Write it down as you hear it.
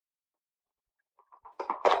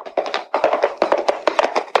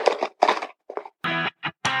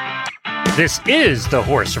This is the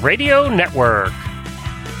Horse Radio Network.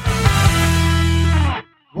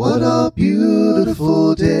 What a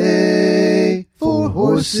beautiful day for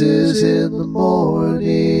horses in the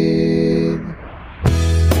morning.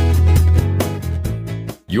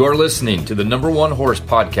 You are listening to the number one horse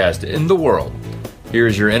podcast in the world. Here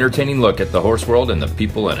is your entertaining look at the horse world and the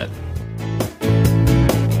people in it.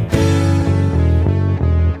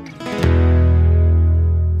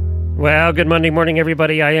 Well, good Monday morning,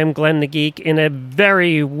 everybody. I am Glenn the Geek in a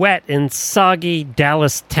very wet and soggy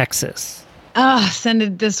Dallas, Texas. Send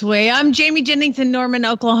it this way. I'm Jamie Jennings in Norman,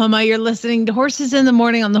 Oklahoma. You're listening to Horses in the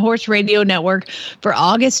Morning on the Horse Radio Network for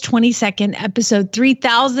August 22nd, episode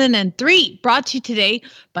 3003, brought to you today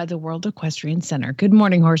by the World Equestrian Center. Good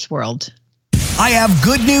morning, Horse World. I have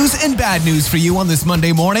good news and bad news for you on this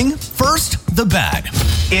Monday morning. First, the bad.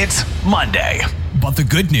 It's Monday. But the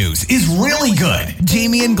good news is really good.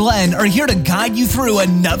 Jamie and Glenn are here to guide you through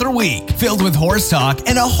another week filled with horse talk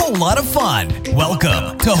and a whole lot of fun.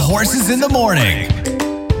 Welcome to Horses in the Morning.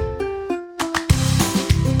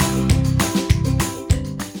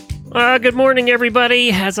 Good morning,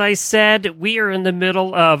 everybody. As I said, we are in the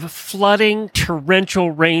middle of flooding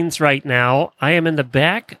torrential rains right now. I am in the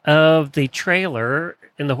back of the trailer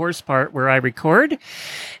in the horse part where I record,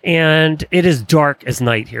 and it is dark as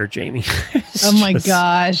night here, Jamie. Oh my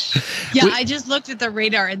gosh. Yeah, I just looked at the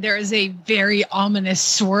radar, and there is a very ominous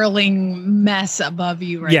swirling mess above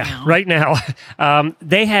you now. Yeah, right now.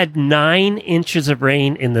 They had 9 inches of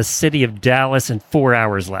rain in the city of Dallas in 4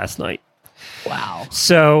 hours last night. Wow.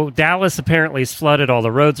 So Dallas apparently is flooded. All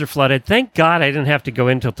the roads are flooded. Thank God I didn't have to go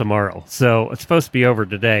in till tomorrow. So it's supposed to be over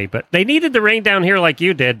today. But they needed the rain down here like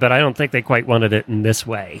you did, but I don't think they quite wanted it in this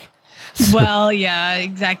way. Well, yeah,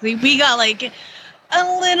 exactly. We got like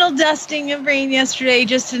a little dusting of rain yesterday,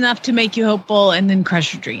 just enough to make you hopeful and then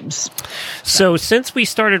crush your dreams. So since we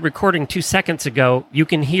started recording 2 seconds ago, you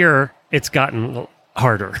can hear it's gotten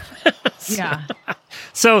harder. Yeah.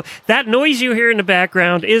 So that noise you hear in the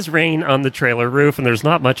background is rain on the trailer roof, and there's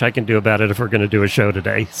not much I can do about it if we're going to do a show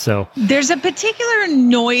today. So there's a particular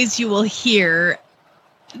noise you will hear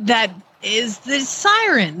that is the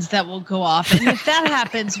sirens that will go off, and if that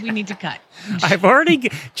happens, we need to cut.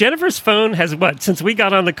 Jennifer's phone has since we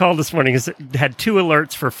got on the call this morning, has had 2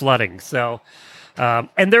 alerts for flooding. So,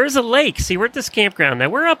 and there is a lake. See, we're at this campground. Now,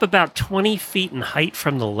 we're up about 20 feet in height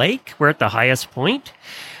from the lake. We're at the highest point,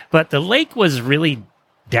 but the lake was really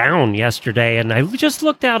down yesterday, and I just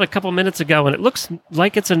looked out a couple minutes ago, and it looks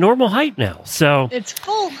like it's a normal height now. So it's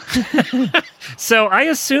full. So I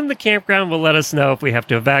assume the campground will let us know if we have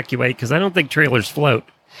to evacuate, because I don't think trailers float.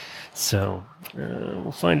 So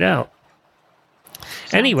we'll find out.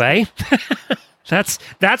 Anyway, that's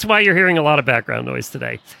why you're hearing a lot of background noise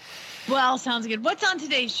today. Well, sounds good. What's on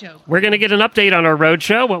today's show? We're going to get an update on our road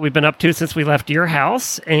show, what we've been up to since we left your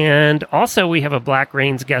house. And also we have a Black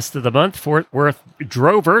Reins guest of the month, Fort Worth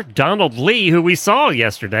drover Donald Lee, who we saw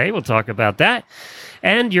yesterday. We'll talk about that.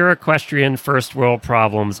 And your equestrian first world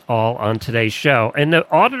problems, all on today's show. And the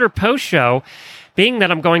Auditor post show, being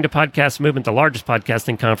that I'm going to Podcast Movement, the largest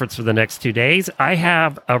podcasting conference, for the next 2 days, I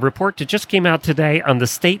have a report that just came out today on the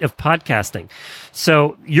state of podcasting.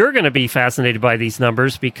 So you're going to be fascinated by these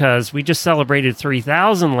numbers because we just celebrated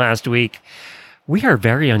 3,000 last week. We are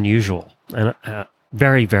very unusual, and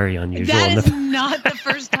very, very unusual. That is not the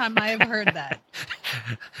first time I have heard that.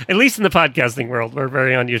 At least in the podcasting world, we're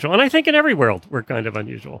very unusual. And I think in every world, we're kind of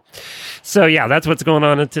unusual. So yeah, that's what's going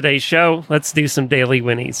on in today's show. Let's do some daily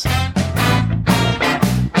whinnies.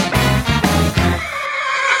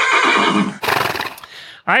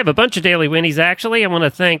 I have a bunch of daily whinnies, actually. I want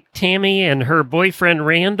to thank Tammy and her boyfriend,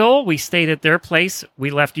 Randall. We stayed at their place.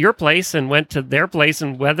 We left your place and went to their place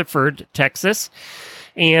in Weatherford, Texas.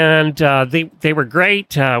 And they were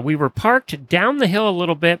great. We were parked down the hill a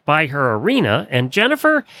little bit by her arena. And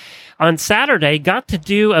Jennifer, on Saturday, got to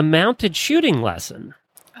do a mounted shooting lesson.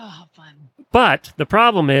 Oh, fun. But the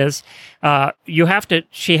problem is,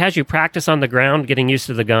 she has you practice on the ground, getting used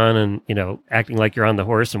to the gun and, acting like you're on the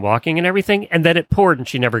horse and walking and everything. And then it poured and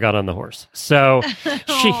she never got on the horse. So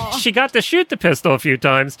she got to shoot the pistol a few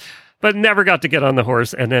times, but never got to get on the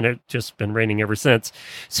horse. And then it's just been raining ever since.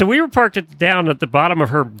 So we were parked down at the bottom of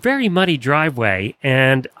her very muddy driveway,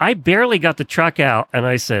 and I barely got the truck out. And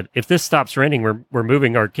I said, if this stops raining, we're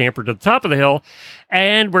moving our camper to the top of the hill,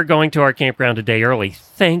 and we're going to our campground a day early.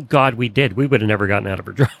 Thank God we did. We would have never gotten out of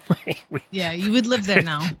her driveway. Yeah, you would live there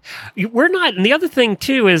now. We're not. And the other thing,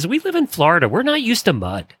 too, is we live in Florida. We're not used to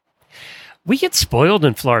mud. We get spoiled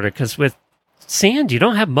in Florida because with sand, you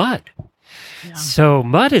don't have mud. Yeah. So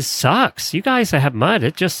mud sucks. You guys that have mud,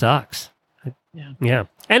 it just sucks. Yeah.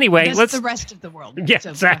 Anyway, That's let's the rest of the world. Yeah,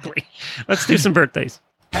 So, exactly. Let's do some birthdays.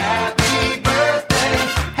 Happy birthday,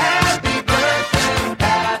 happy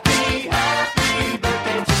birthday, happy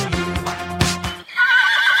birthday to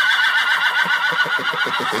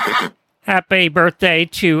you. Happy birthday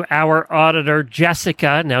to our auditor,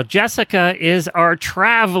 Jessica. Now, Jessica is our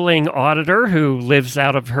traveling auditor who lives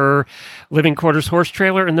out of her living quarters horse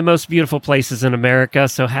trailer in the most beautiful places in America.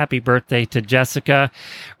 So happy birthday to Jessica.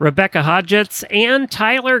 Rebecca Hodgetts and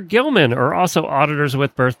Tyler Gilman are also auditors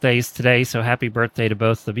with birthdays today. So happy birthday to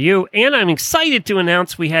both of you. And I'm excited to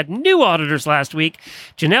announce we had new auditors last week,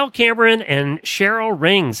 Janelle Cameron and Cheryl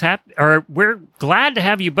Rings. We're glad to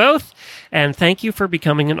have you both. And thank you for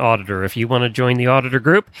becoming an auditor. If you want to join the auditor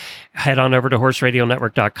group, head on over to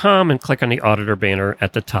horseradionetwork.com and click on the auditor banner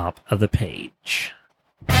at the top of the page.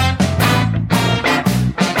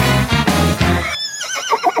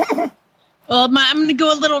 Well, I'm going to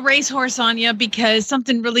go a little racehorse on you because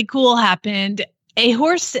something really cool happened.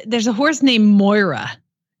 There's a horse named Moira.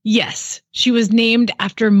 Yes, she was named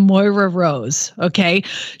after Moira Rose. Okay.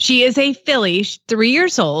 She is a filly, she's 3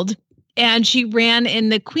 years old, and she ran in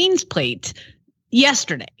the Queen's Plate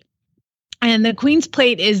yesterday. And the Queen's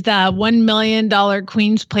Plate is the $1 million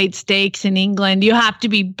Queen's Plate stakes in England. You have to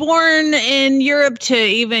be born in Europe to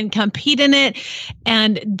even compete in it.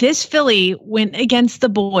 And this filly went against the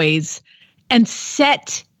boys and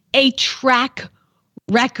set a track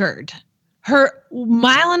record. Her 1.25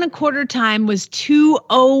 mile time was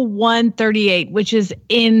 2:01:38, which is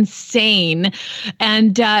insane.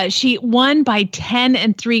 And she won by 10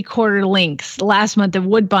 3/4 lengths last month at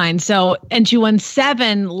Woodbine. And she won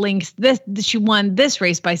 7 lengths. She won this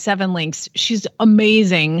race by 7 lengths. She's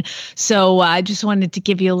amazing. So I just wanted to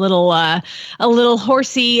give you a little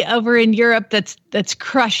horsey over in Europe that's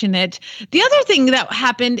crushing it. The other thing that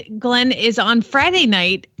happened, Glenn, is on Friday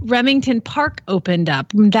night, Remington Park opened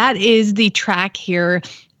up. That is the track here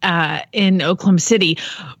in Oklahoma City.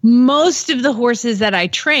 Most of the horses that I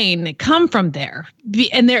train come from there,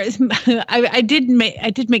 and I did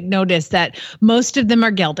make notice that most of them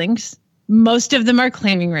are geldings. Most of them are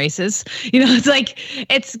claiming races.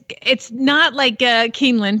 It's not like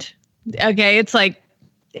Keeneland. Okay,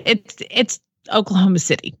 it's Oklahoma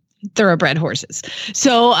City thoroughbred horses.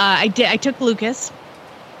 So I took Lucas.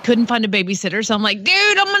 Couldn't find a babysitter. So I'm like,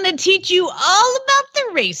 dude, I'm going to teach you all about the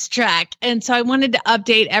racetrack. And so I wanted to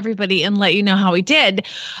update everybody and let you know how we did.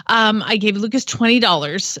 I gave Lucas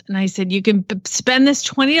 $20 and I said, you can spend this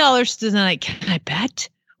 $20 tonight. Can I bet?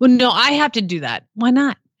 Well, no, I have to do that. Why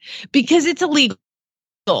not? Because it's illegal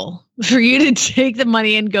for you to take the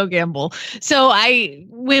money and go gamble. So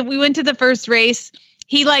we went to the first race.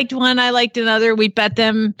 He liked one. I liked another. We bet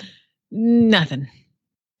them nothing.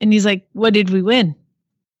 And he's like, what did we win?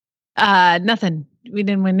 Nothing. We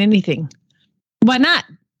didn't win anything. Why not?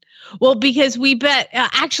 Well, because we bet,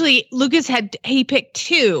 actually Lucas he picked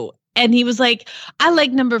 2 and he was like, I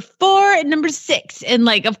like number 4 and number 6. And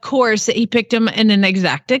of course he picked them in an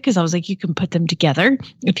exacta because I was like, you can put them together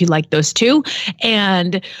if you like those 2.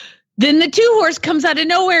 And then the 2 horse comes out of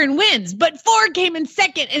nowhere and wins, but 4 came in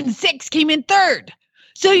second and 6 came in third.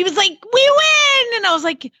 So he was like, we win. And I was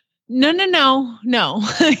like, No.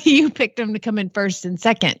 You picked them to come in first and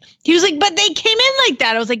second. He was like, but they came in like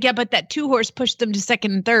that. I was like, yeah, but that 2 horse pushed them to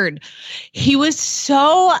second and third. He was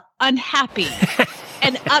so unhappy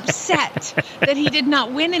and upset that he did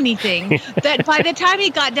not win anything that by the time he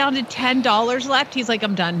got down to $10 left, he's like,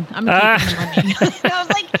 I'm done. I'm keeping the money. And I was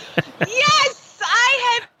like, yes,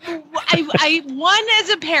 I won as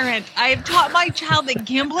a parent. I have taught my child that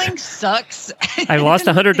gambling sucks. I lost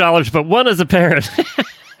 $100, but won as a parent.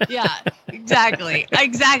 Yeah, exactly.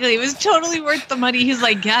 It was totally worth the money. He's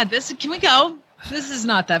like, yeah, can we go? This is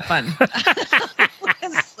not that fun. I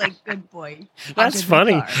was like, good boy. That's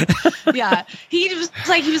funny. Yeah. He was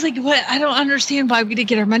like, what? I don't understand why we didn't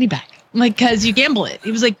get our money back. I'm like, because you gamble it.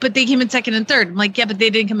 He was like, but they came in second and third. I'm like, yeah, but they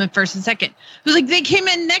didn't come in first and second. He was like, they came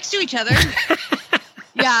in next to each other.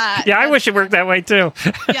 Yeah. Yeah, I wish it worked that way too.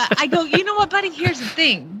 Yeah. I go, you know what, buddy? Here's the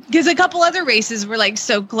thing. Because a couple other races were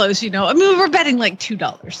so close, I mean, we were betting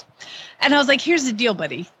 $2. And I was like, here's the deal,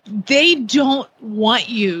 buddy. They don't want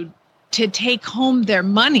you to take home their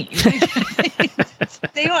money.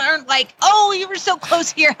 They aren't like, oh, you were so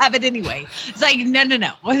close here, have it anyway. It's like,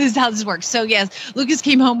 no. This is how this works. So yes, Lucas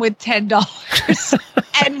came home with $10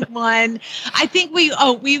 and won. I think we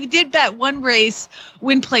did bet one race,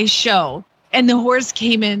 win, play, show. And the horse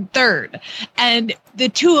came in third, and the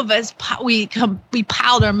 2 of us, we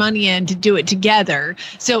piled our money in to do it together.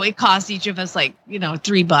 So it cost each of us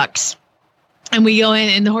 $3. And we go in,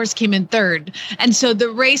 and the horse came in third. And so the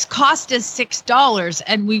race cost us $6,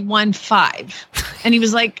 and we won $5. And he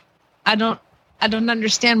was like, I don't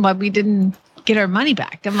understand why we didn't get our money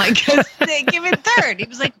back. I'm like, 'cause they came in third. He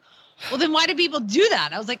was like, well, then why do people do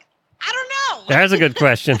that? I was like, I don't know. That's a good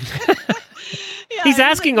question. Yeah, He's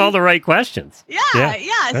asking all the right questions. Yeah.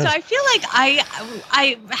 So I feel like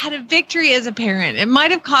I had a victory as a parent. It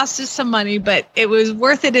might have cost us some money, but it was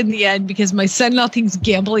worth it in the end because my son now thinks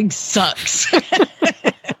gambling sucks.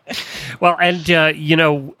 Well, and,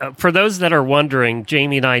 for those that are wondering,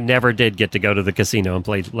 Jamie and I never did get to go to the casino and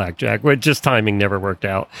play blackjack. Just timing never worked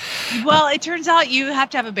out. Well, it turns out you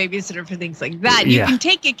have to have a babysitter for things like that. You can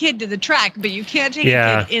take a kid to the track, but you can't take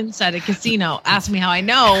a kid inside a casino. Ask me how I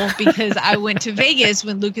know, because I went to Vegas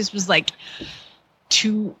when Lucas was like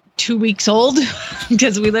two weeks old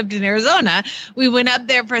because we lived in Arizona. We went up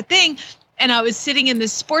there for a thing, and I was sitting in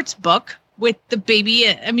this sports book with the baby.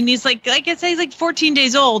 I mean, he's like I said, he's like 14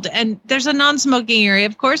 days old, and there's a non-smoking area,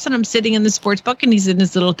 of course, and I'm sitting in the sports book, and he's in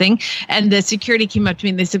this little thing, and the security came up to me,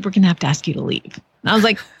 and they said, we're going to have to ask you to leave. And I was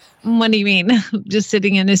like, what do you mean? Just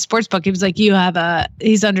sitting in his sports book. He was like,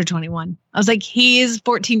 he's under 21. I was like, he is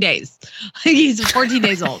 14 days. He's 14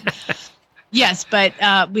 days old. Yes, but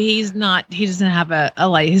he doesn't have a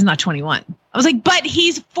light. He's not 21. I was like, but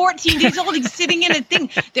he's 14 days old. He's sitting in a thing.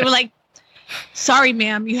 They were like, sorry,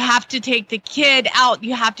 ma'am, you have to take the kid out.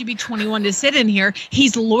 You have to be 21 to sit in here.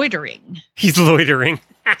 He's loitering. He's loitering.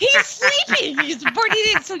 He's sleeping. He's 14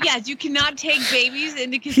 days. So, yes, you cannot take babies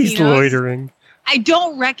into casinos. He's loitering. I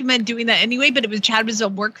don't recommend doing that anyway, but Chad was a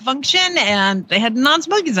work function, and they had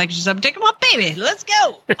non-smoking section. So I'm taking my baby. Let's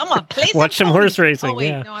go. I'm going to play Watch some horse racing. Oh, wait,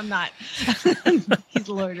 no, I'm not. He's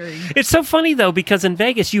loitering. It's so funny, though, because in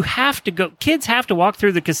Vegas, kids have to walk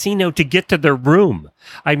through the casino to get to their room.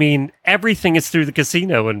 I mean, everything is through the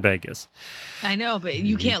casino in Vegas. I know, but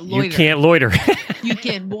you can't loiter. You can't loiter. You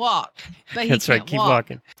can walk, but That's right. Keep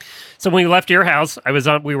walking. So when we left your house,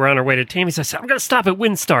 we were on our way to Tammy's. I said, I'm going to stop at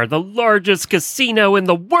WinStar, the largest casino in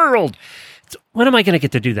the world. So when am I going to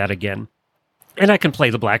get to do that again? And I can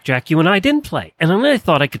play the blackjack you and I didn't play. And then I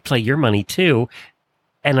thought I could play your money too,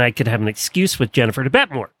 and I could have an excuse with Jennifer to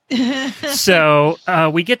bet more. So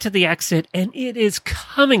we get to the exit, and it is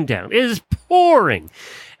coming down. It is pouring.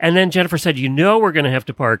 And then Jennifer said, we're going to have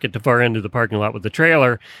to park at the far end of the parking lot with the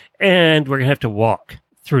trailer, and we're going to have to walk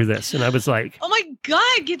through this. And I was like, oh my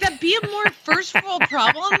God, could that be a more first world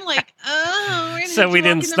problem? Like, so we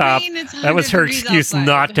didn't stop. That was her excuse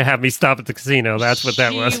not to have me stop at the casino. That's what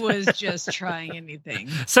that was. She was just trying anything.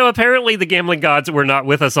 So apparently the gambling gods were not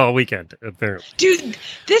with us all weekend, apparently. Dude,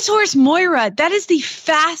 this horse, Moira, that is the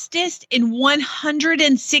fastest in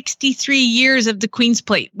 163 years of the Queen's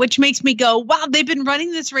Plate, which makes me go, wow, they've been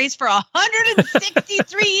running this race for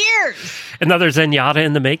 163 years. Another Zenyatta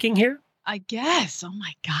in the making here? I guess. Oh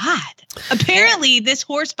my God. Apparently this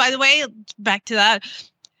horse, by the way, back to that,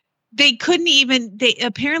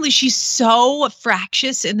 apparently she's so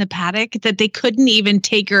fractious in the paddock that they couldn't even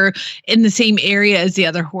take her in the same area as the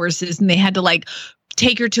other horses. And they had to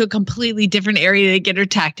take her to a completely different area to get her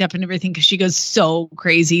tacked up and everything because she goes so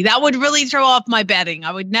crazy. That would really throw off my betting.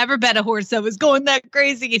 I would never bet a horse that was going that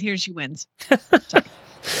crazy, and here she wins. Sorry.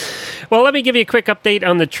 Well, let me give you a quick update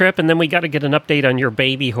on the trip, and then we got to get an update on your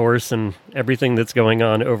baby horse and everything that's going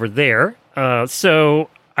on over there. So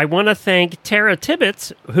I want to thank Tara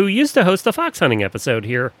Tibbetts, who used to host the fox hunting episode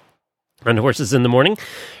here on Horses in the Morning.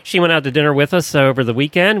 She went out to dinner with us over the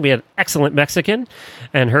weekend. We had excellent Mexican,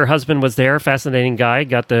 and her husband was there. Fascinating guy.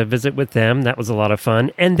 Got to visit with them. That was a lot of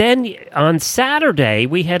fun. And then on Saturday,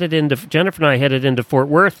 Jennifer and I headed into Fort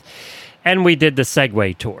Worth, and we did the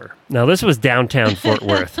Segway tour. Now, this was downtown Fort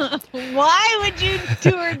Worth. Why would you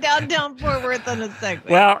tour downtown Fort Worth on a Segway?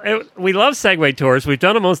 Well, we love Segway tours. We've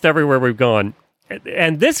done almost everywhere we've gone.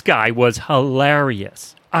 And this guy was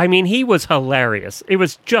hilarious. I mean, he was hilarious. It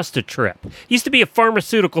was just a trip. He used to be a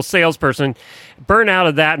pharmaceutical salesperson, burned out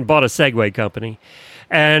of that and bought a Segway company.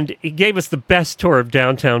 And he gave us the best tour of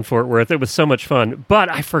downtown Fort Worth. It was so much fun. But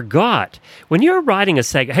I forgot, when you're riding a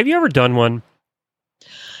Segway, have you ever done one?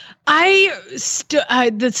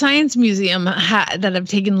 The Science Museum that I've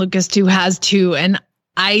taken Lucas to has two, and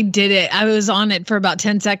I did it. I was on it for about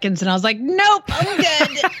 10 seconds, and I was like, nope, I'm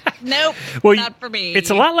good. Nope, well, not for me.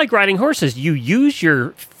 It's a lot like riding horses. You use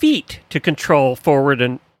your feet to control forward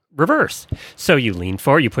and reverse. So you lean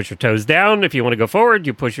forward, you push your toes down. If you want to go forward,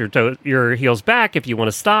 you push your heels back. If you want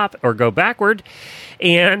to stop or go backward.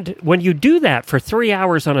 And when you do that for 3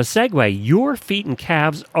 hours on a Segway, your feet and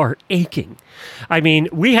calves are aching. I mean,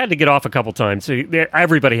 we had to get off a couple times. So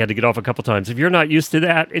everybody had to get off a couple times. If you're not used to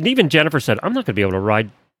that, and even Jennifer said, I'm not going to be able to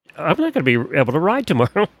ride I'm not going to be able to ride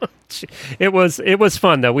tomorrow. It was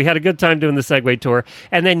fun, though. We had a good time doing the Segway tour.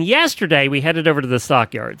 And then yesterday, we headed over to the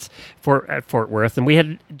stockyards at Fort Worth.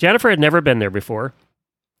 And Jennifer had never been there before.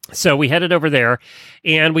 So we headed over there,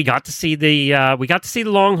 and we got to see the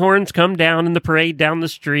Longhorns come down in the parade down the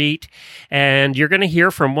street. And you're going to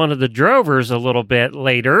hear from one of the drovers a little bit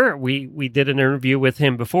later. We did an interview with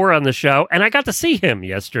him before on the show, and I got to see him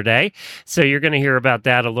yesterday. So you're going to hear about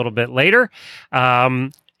that a little bit later. We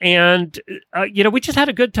just had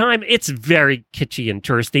a good time. It's very kitschy and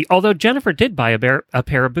touristy. Although Jennifer did buy a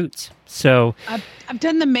pair of boots. So I've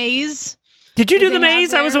done the maze. Did you do the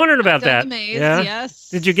maze? I was wondering about that. The maze, yeah? Yes.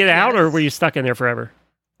 Did you get out, or were you stuck in there forever?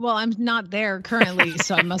 Well, I'm not there currently,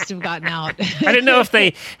 so I must have gotten out. I didn't know if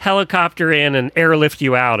they helicopter in and airlift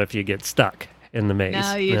you out if you get stuck in the maze.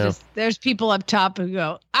 No, there's people up top who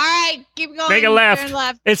go, all right, keep going. Make a left. Turn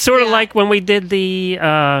left. It's sort of like when we did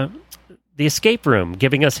the escape room,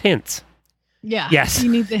 giving us hints. Yeah. Yes.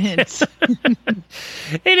 You need the hints.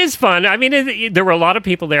 It is fun. I mean, there were a lot of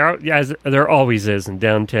people there, as there always is in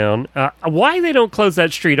downtown. Why they don't close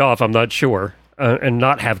that street off, I'm not sure, and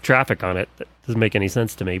not have traffic on it. That doesn't make any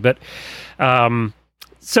sense to me. But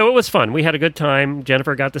so it was fun. We had a good time.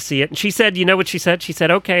 Jennifer got to see it. And she said, you know what she said? She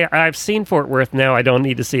said, okay, I've seen Fort Worth now. I don't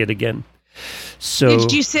need to see it again. So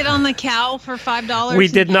did you sit on the cow for $5? We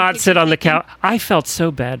did not sit on the cow. I felt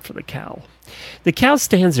so bad for the cow. The cow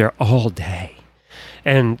stands there all day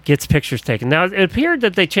and gets pictures taken. Now, it appeared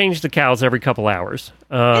that they changed the cows every couple hours.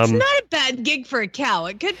 It's not a bad gig for a cow.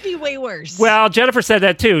 It could be way worse. Well, Jennifer said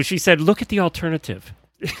that too. She said, look at the alternative.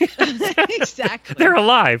 Exactly. They're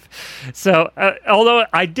alive. So, although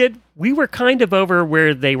we were kind of over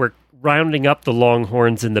where they were rounding up the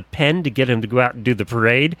Longhorns in the pen to get him to go out and do the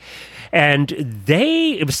parade. And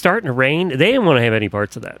it was starting to rain. They didn't want to have any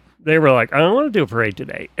parts of that. They were like, I don't want to do a parade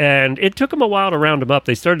today. And it took them a while to round them up.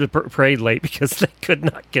 They started the parade late because they could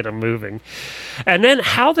not get them moving. And then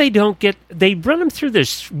they run them through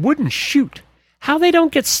this wooden chute. How they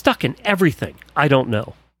don't get stuck in everything, I don't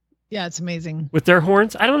know. Yeah, it's amazing. With their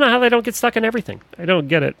horns, I don't know how they don't get stuck in everything. I don't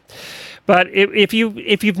get it. But if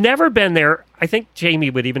you've never been there, I think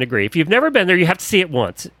Jamie would even agree. If you've never been there, you have to see it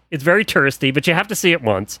once. It's very touristy, but you have to see it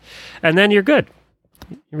once, and then you're good.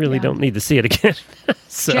 You really don't need to see it again.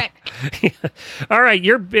 So, yeah. All right,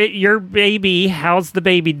 your baby. How's the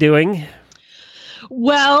baby doing?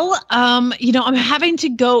 Well, I'm having to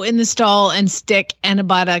go in the stall and stick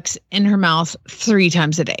antibiotics in her mouth 3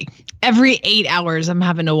 times a day. Every 8 hours, I'm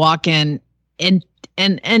having to walk in and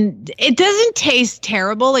it doesn't taste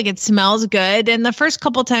terrible. Like, it smells good. And the first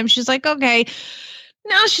couple times she's like, okay.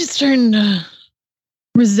 Now she's starting to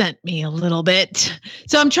resent me a little bit.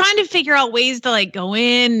 So I'm trying to figure out ways to go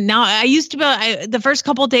in. Now, I used to be, the first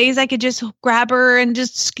couple days I could just grab her and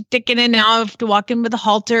just stick it in. Now I have to walk in with a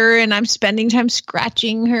halter, and I'm spending time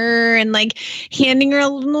scratching her and handing her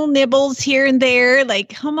little nibbles here and there. Like,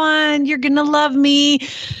 come on, you're going to love me.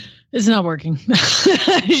 It's not working.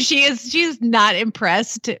 She is not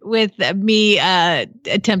impressed with me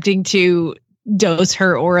attempting to dose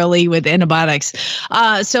her orally with antibiotics.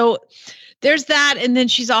 So there's that. And then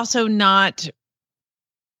she's also not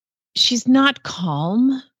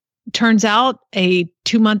calm. Turns out a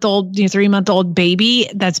 2-month-old, 3-month-old baby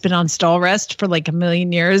that's been on stall rest for a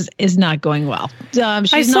million years is not going well.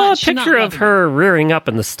 I saw a picture of her rearing up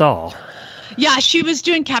in the stall. Yeah, she was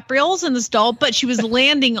doing caprioles in the stall, but she was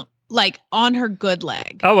landing on her good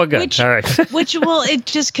leg. Oh, well, good. All right. It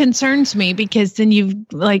just concerns me, because then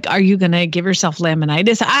are you going to give yourself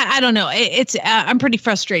laminitis? I don't know. I'm pretty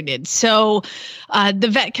frustrated. So the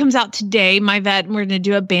vet comes out today, my vet, and we're going to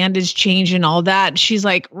do a bandage change and all that. She's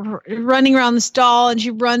running around the stall, and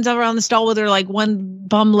she runs around the stall with her one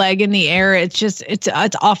bum leg in the air. It's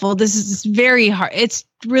awful. This is very hard. It's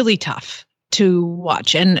really tough to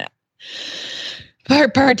watch and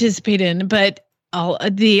participate in, but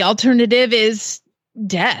the alternative is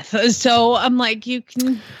death. So I'm like, you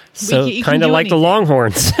can. So kind of like the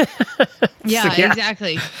Longhorns. Yeah,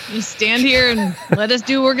 exactly. You stand here and let us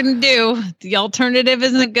do what we're going to do. The alternative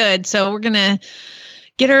isn't good. So we're going to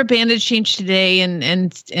get her a bandage change today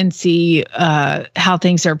and see how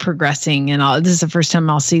things are progressing. And this is the first time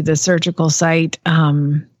I'll see the surgical site.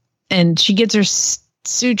 And she gets her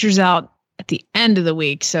sutures out at the end of the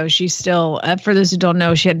week. So she's still, for those who don't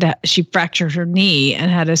know, she fractured her knee and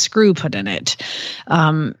had a screw put in it.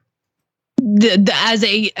 As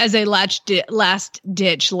a last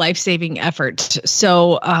ditch life-saving effort.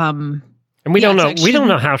 So, and we don't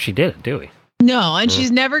know how she did it, do we? No, and she's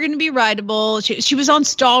never going to be rideable. She was on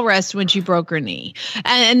stall rest when she broke her knee.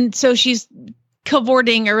 And so she's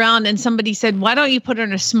cavorting around, and somebody said, why don't you put her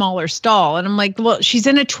in a smaller stall? And I'm like, well, she's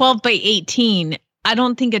in a 12 by 18. I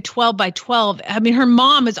don't think a 12 by 12. I mean, her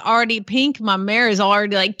mom is already Pink. My mare is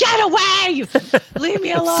already like, get away! Leave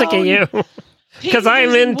me alone. Sick of you. Because I'm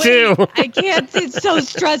losing in too. weight. I can't. It's so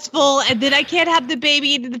stressful. And then I can't have the baby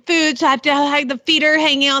eating the food. So I have to have the feeder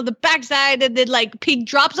hanging out the backside. And then like Pink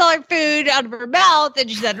drops all her food out of her mouth and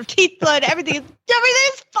she's had her teeth blood. Everything's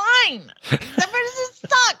fine. Everything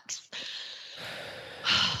sucks.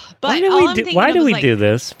 But why do we do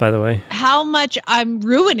this, by the way? How much I'm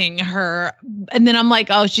ruining her. And then I'm like,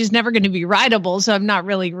 oh, she's never going to be rideable. So I'm not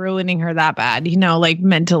really ruining her that bad. You know, like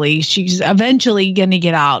mentally, she's eventually going to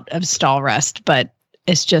get out of stall rest. But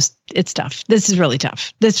it's tough. This is really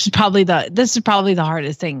tough. This is probably the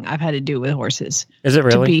hardest thing I've had to do with horses. Is it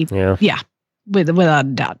really? Yeah. Without a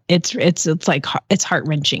doubt. It's like, it's heart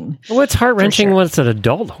wrenching. Well, it's heart wrenching when it's an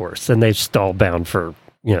adult horse and they've stall bound for,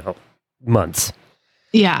 months.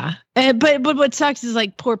 Yeah. But what sucks is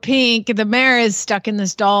like poor Pink, the mare is stuck in the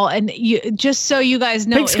stall. And you, just so you guys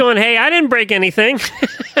know, Pink's going, hey, I didn't break anything.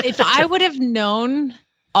 If I would have known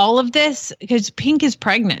all of this, because Pink is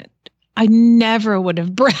pregnant, I never would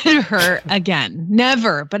have bred her again.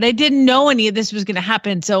 Never. But I didn't know any of this was going to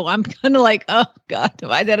happen. So I'm kind of like, oh God,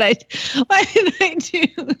 why did I do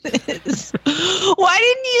this? Why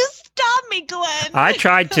didn't you stop me, Glenn? I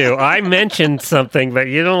tried to. I mentioned something, but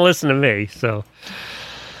you don't listen to me. So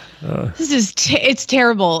this is it's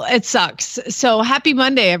terrible. It sucks. So happy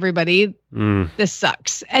Monday, everybody. This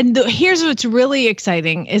sucks. And here's what's really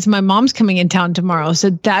exciting is my mom's coming in town tomorrow.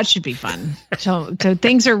 So that should be fun. So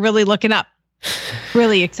things are really looking up.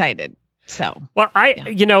 Really excited. So, well,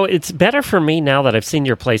 it's better for me now that I've seen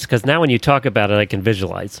your place, because now when you talk about it, I can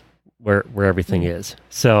visualize where everything is.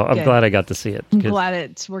 So I'm glad I got to see it. I'm glad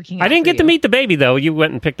it's working out. I didn't get to meet the baby, though. You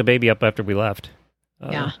went and picked the baby up after we left.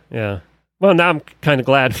 Yeah. Well, now I'm kind of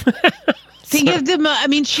glad. Think of them. I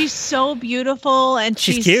mean, she's so beautiful, and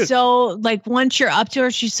she's cute. So like once you're up to her,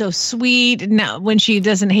 she's so sweet. And now when she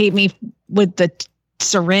doesn't hate me with the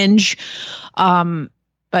syringe,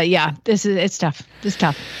 but yeah, it's tough. It's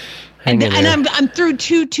tough. And I'm through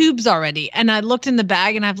 2 tubes already, and I looked in the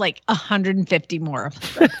bag, and I have like 150 more.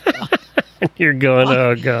 You're going,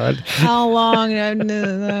 oh God. How long?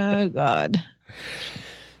 Oh God.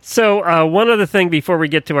 So one other thing before we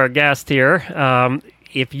get to our guest here,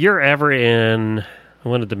 if you're ever I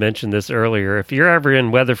wanted to mention this earlier, if you're ever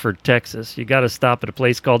in Weatherford, Texas, you got to stop at a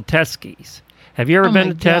place called Teskey's. Have you ever been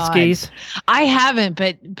to Teskey's? I haven't,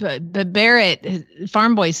 but Barrett,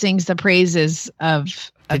 Farm Boy, sings the praises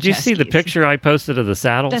of Did you see the picture I posted of the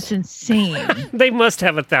saddles? That's insane. They must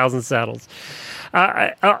have 1,000 saddles.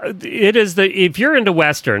 If you're into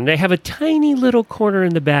Western, they have a tiny little corner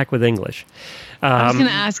in the back with English. I was going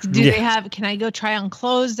to ask, can I go try on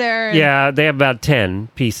clothes there? Yeah, they have about 10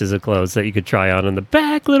 pieces of clothes that you could try on in the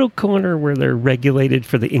back little corner where they're regulated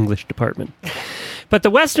for the English department. But the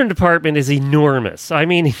Western department is enormous. I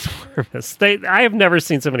mean, enormous. I have never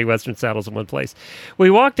seen so many Western saddles in one place. We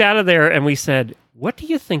walked out of there and we said, what do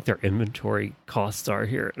you think their inventory costs are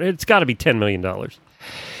here? It's got to be $10 million. Wow.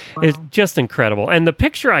 It's just incredible. And the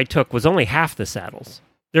picture I took was only half the saddles.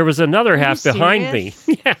 There was another half behind me.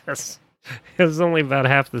 Yes. It was only about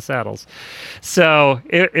half the saddles. So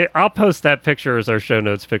I'll post that picture as our show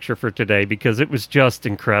notes picture for today because it was just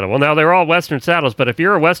incredible. Now, they're all Western saddles, but if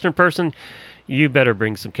you're a Western person, you better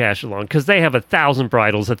bring some cash along because they have 1,000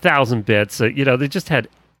 bridles, 1,000 bits. They just had,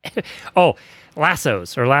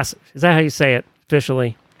 lassos. Is that how you say it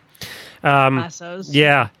officially? Lassos.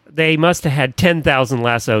 Yeah. They must have had 10,000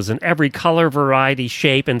 lassos in every color, variety,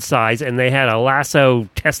 shape, and size, and they had a lasso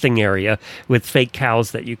testing area with fake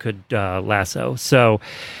cows that you could lasso. So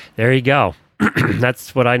there you go.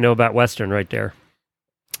 That's what I know about Western right there.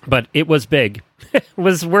 But it was big. It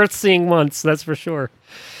was worth seeing once, that's for sure.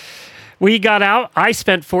 We got out. I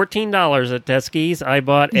spent $14 at Teskey's. I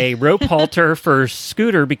bought a rope halter for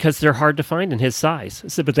Scooter because they're hard to find in his size.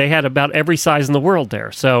 But they had about every size in the world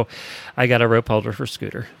there. So I got a rope halter for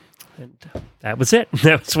Scooter. And that was it.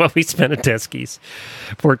 That was what we spent at Teskey's.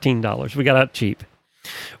 $14. We got out cheap.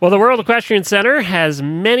 Well, the World Equestrian Center has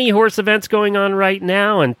many horse events going on right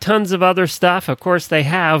now and tons of other stuff. Of course, they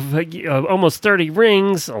have almost 30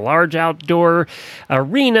 rings, a large outdoor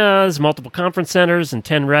arenas, multiple conference centers, and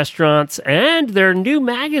 10 restaurants. And their new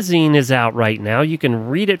magazine is out right now. You can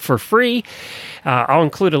read it for free. I'll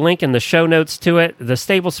include a link in the show notes to it. The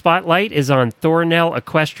stable spotlight is on Thornell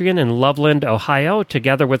Equestrian in Loveland, Ohio.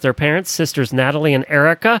 Together with their parents, sisters Natalie and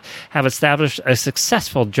Erica have established a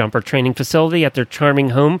successful jumper training facility at their charming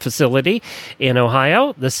farming home facility in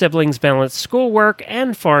Ohio. The siblings balance schoolwork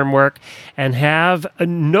and farm work and have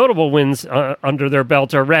notable wins under their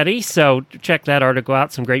belt already. So check that article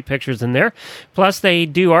out. Some great pictures in there. Plus, they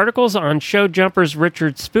do articles on show jumpers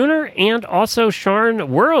Richard Spooner and also Sharn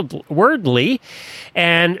Wordley.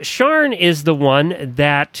 And Sharn is the one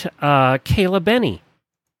that Kayla Benny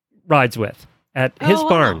rides with at his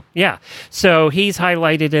barn. Yeah. So he's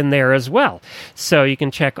highlighted in there as well. So you can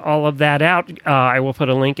check all of that out. I will put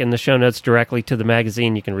a link in the show notes directly to the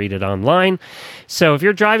magazine. You can read it online. So if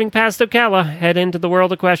you're driving past Ocala, head into the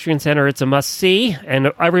World Equestrian Center. It's a must-see.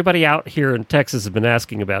 And everybody out here in Texas has been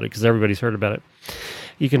asking about it because everybody's heard about it.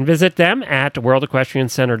 You can visit them at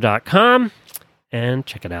worldequestriancenter.com. and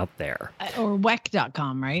check it out there. Or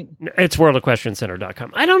WEC.com, right? It's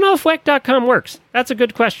worldequestriancenter.com. I don't know if WEC.com works. That's a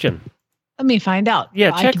good question. Let me find out.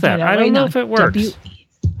 Yeah, check that. I don't know if it works. W-E.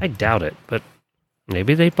 I doubt it, but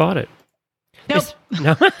maybe they bought it. Nope.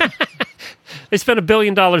 No. They spent $1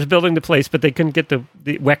 billion building the place, but they couldn't get the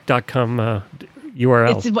WEC.com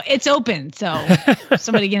URL. It's open, so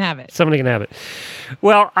somebody can have it. Somebody can have it.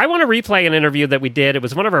 Well, I want to replay an interview that we did. It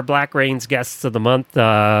was one of our Black Reins guests of the month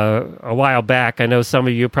a while back. I know some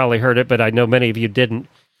of you probably heard it, but I know many of you didn't.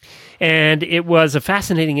 And it was a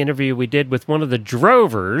fascinating interview we did with one of the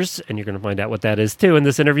drovers, and you're going to find out what that is, too, in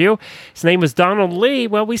this interview. His name was Donald Lee.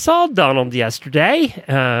 Well, we saw Donald yesterday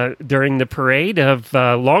during the parade of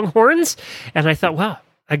Longhorns, and I thought, wow,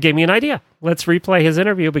 that gave me an idea. Let's replay his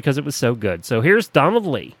interview because it was so good. So here's Donald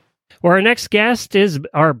Lee. Well, our next guest is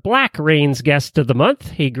our Black Reins guest of the month.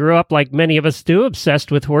 He grew up like many of us do,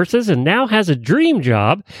 obsessed with horses, and now has a dream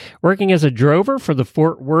job working as a drover for the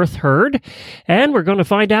Fort Worth herd. And we're going to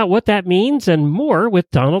find out what that means and more with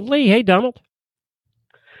Donald Lee. Hey, Donald.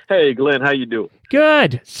 Hey, Glenn, how you doing?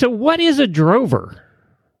 Good. So what is a drover?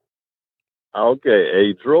 Okay,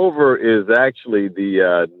 a drover is actually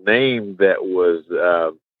the name that was,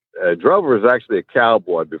 a drover is actually a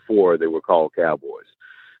cowboy before they were called cowboys.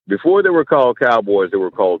 Before they were called cowboys, they were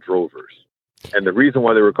called drovers. And the reason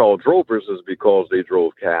why they were called drovers is because they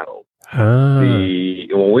drove cattle.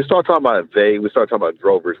 When we start talking about we start talking about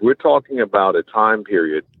drovers, we're talking about a time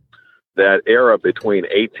period, that era between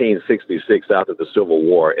 1866 after the Civil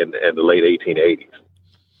War and the late 1880s.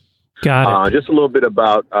 Got it. Just a little bit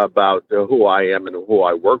about who I am and who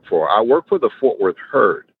I work for. I work for the Fort Worth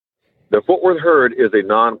Herd. The Fort Worth Herd is a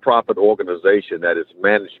nonprofit organization that is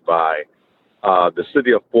managed by the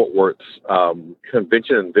City of Fort Worth's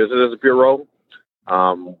Convention and Visitors Bureau.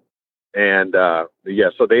 So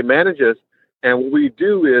they manage us. And what we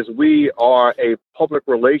do is we are a public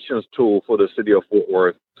relations tool for the City of Fort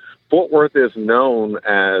Worth. Fort Worth is known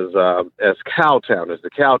as Cowtown, as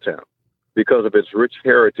the Cowtown, because of its rich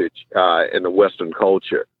heritage in the Western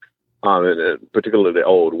culture, and particularly the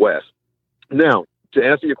Old West. Now, to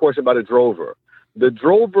answer your question about a drover, the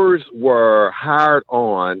drovers were hired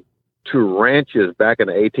on to ranches back in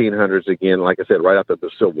the 1800s, again, like I said, right after the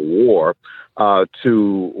Civil War,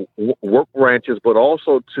 to work ranches, but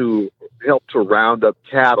also to help to round up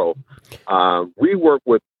cattle. We work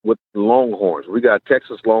with Longhorns. We got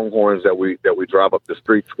Texas Longhorns that we drive up the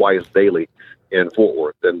street twice daily in Fort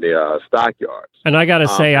Worth in the stockyards. And I got to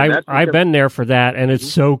say, I've been there for that, and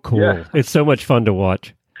it's so cool. Yeah. It's so much fun to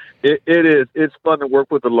watch. It is. It's fun to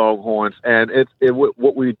work with the Longhorns, and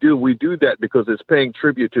what we do that because it's paying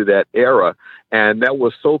tribute to that era, and that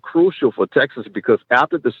was so crucial for Texas because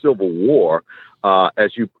after the Civil War,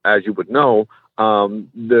 as you would know,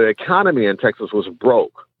 the economy in Texas was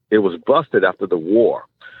broke. It was busted after the war,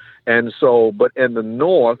 and so. But in the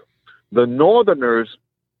North, the Northerners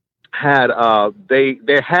had they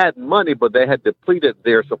had money, but they had depleted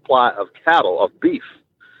their supply of cattle, of beef.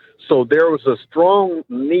 So there was a strong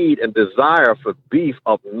need and desire for beef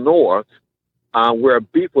up north, where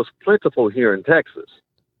beef was plentiful here in Texas.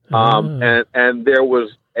 And there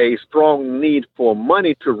was a strong need for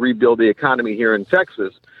money to rebuild the economy here in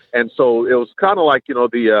Texas. And so it was kind of like,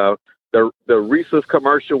 the Reese's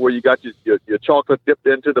commercial where you got your chocolate dipped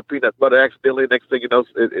into the peanut butter accidentally. Next thing you know,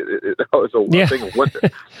 it's a thing of winter.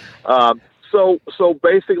 So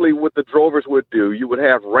basically what the drovers would do, you would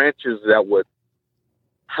have ranches that would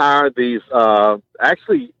hire these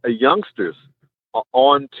youngsters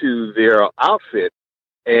onto their outfit,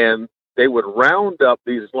 and they would round up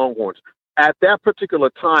these Longhorns. At that particular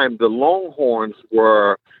time, the Longhorns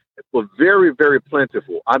were very, very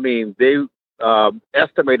plentiful. I mean, they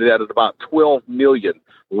estimated that at about 12 million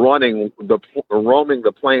roaming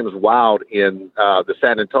the plains wild in the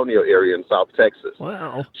San Antonio area in South Texas.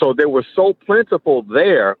 Wow! So they were so plentiful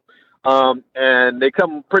there. And they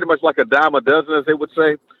come pretty much like a dime a dozen, as they would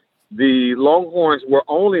say. the Longhorns were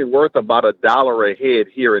only worth about $1 a head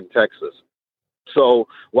here in Texas. So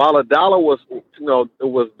while $1 was, it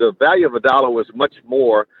was the value of $1 was much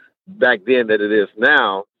more back then than it is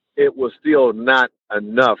now, it was still not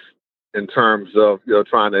enough in terms of,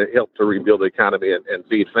 trying to help to rebuild the economy and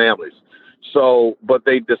feed families. So, but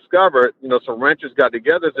they discovered, some ranchers got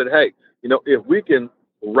together and said, hey, if we can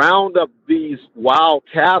round up these wild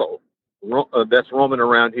cattle that's roaming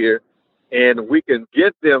around here, and we can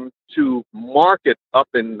get them to market up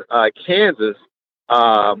in Kansas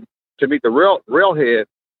to meet the railhead,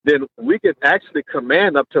 then we could actually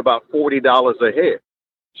command up to about $40 a head.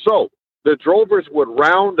 So the drovers would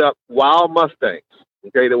round up wild Mustangs.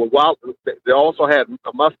 Okay, they were wild. They also had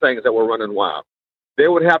Mustangs that were running wild. They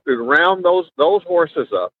would have to round those horses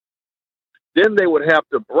up. Then they would have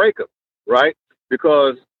to break them, right?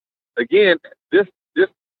 Because again, this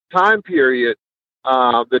time period,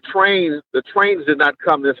 the trains did not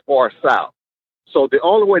come this far south. So the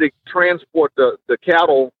only way to transport the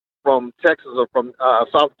cattle from Texas or from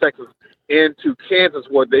South Texas into Kansas,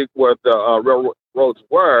 where the railroads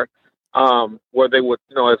were, where they would,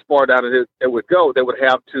 as far down as it would go, they would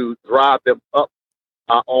have to drive them up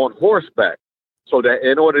on horseback. So that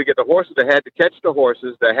in order to get the horses, they had to catch the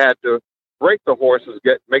horses, they had to break the horses,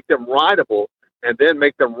 make them rideable, and then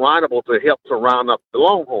make them rideable to help to round up the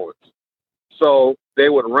Longhorns. So they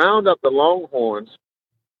would round up the Longhorns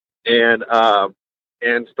and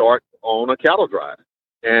start on a cattle drive.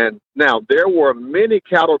 And now there were many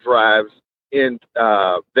cattle drives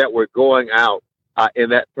that were going out in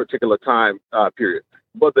that particular time period.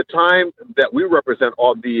 But the time that we represent,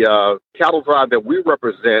 or the cattle drive that we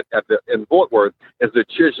represent in Fort Worth, is the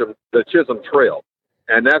Chisholm Trail.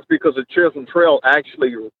 And that's because the Chisholm Trail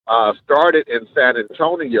actually started in San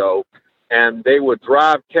Antonio, and they would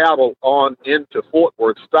drive cattle on into Fort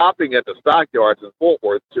Worth, stopping at the stockyards in Fort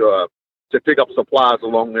Worth to pick up supplies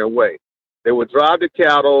along their way. They would drive the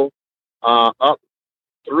cattle up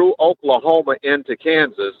through Oklahoma into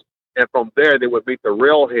Kansas, and from there they would meet the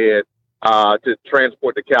railhead to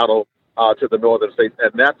transport the cattle to the northern states.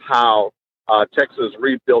 And that's how Texas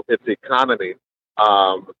rebuilt its economy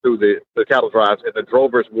through the cattle drives. And the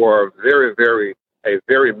drovers were a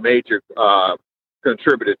very major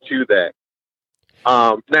contributor to that.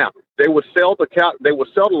 Now they would sell the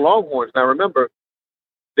Longhorns. Now remember,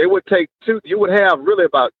 they would take you would have really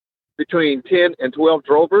about between 10 and 12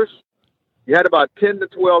 drovers. You had about 10 to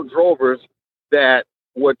 12 drovers that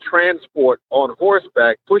would transport on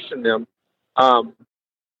horseback, pushing them 2,000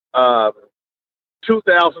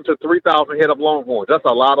 to 3,000 head of Longhorns. That's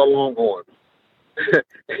a lot of Longhorns.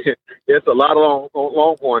 It's a lot of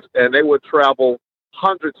Longhorns, and they would travel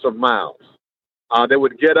hundreds of miles. They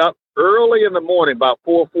would get up early in the morning, about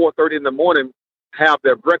 4:30 in the morning, have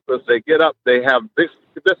their breakfast. They get up, they have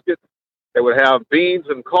biscuits. They would have beans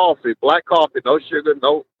and coffee, black coffee, no sugar,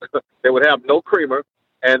 they would have no creamer,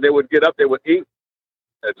 and they would get up, they would eat,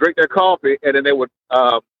 drink their coffee, and then they would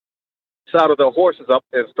saddle their horses up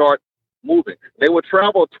and start moving. They would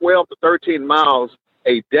travel 12 to 13 miles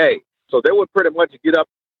a day. So they would pretty much get up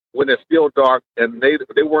when it's still dark, and they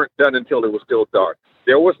weren't done until it was still dark.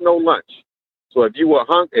 There was no lunch. So if you were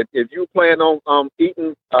hungry, if you plan on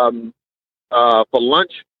eating for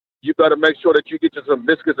lunch, you better make sure that you get you some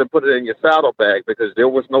biscuits and put it in your saddle bag, because there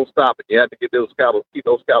was no stopping. You had to keep those cattle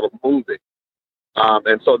moving.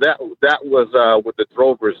 And so that was what the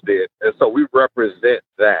drovers did. And so we represent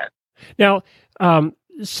that. Now,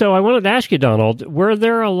 so I wanted to ask you, Donald, were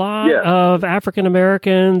there a lot of African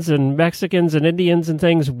Americans and Mexicans and Indians and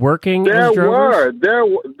things working as drovers? There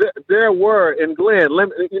were. And Glenn,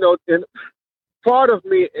 and part of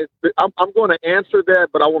me, I'm going to answer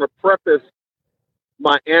that, but I want to preface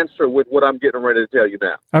my answer with what I'm getting ready to tell you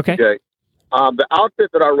now. Okay. The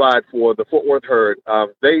outfit that I ride for, the Fort Worth Herd,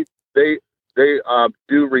 they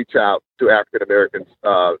do reach out to African Americans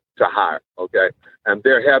to hire. Okay, and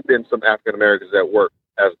there have been some African Americans that work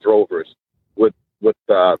as drovers with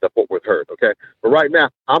the Fort Worth Herd. Okay, but right now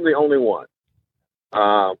I'm the only one.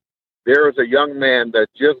 There is a young man that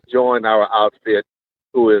just joined our outfit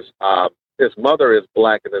who is his mother is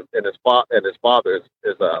black and his father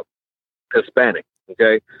is Hispanic.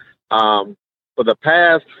 Okay, for the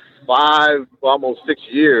past 5, almost 6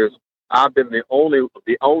 years, I've been the only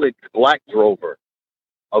black drover.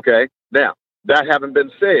 Okay, now that having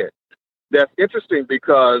been said, that's interesting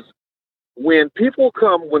because when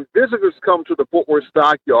visitors come to the Fort Worth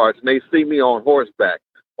stockyards and they see me on horseback,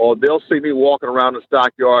 or they'll see me walking around the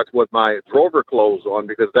stockyards with my drover clothes on,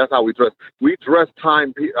 because that's how we dress. We dress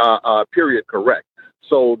time period correct.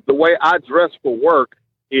 So the way I dress for work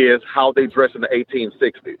is how they dress in the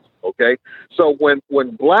 1860s. Okay, so when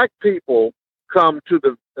black people come to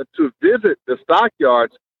visit the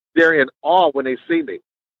stockyards, they're in awe when they see me,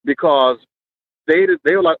 because they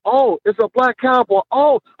were like, oh, it's a black cowboy.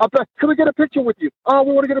 Oh, can we get a picture with you? Oh,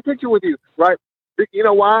 we want to get a picture with you, right? You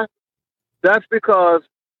know why? That's because,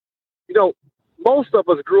 most of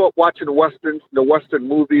us grew up watching the Western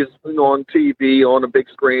movies, on TV, on the big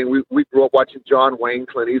screen. We grew up watching John Wayne,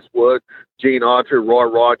 Clint Eastwood, Gene Autry, Roy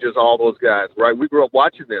Rogers, all those guys, right? We grew up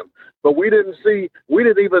watching them, but we didn't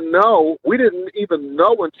even know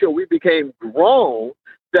until we became grown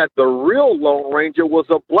that the real Lone Ranger was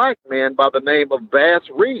a black man by the name of Bass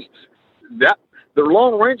Reeves. That the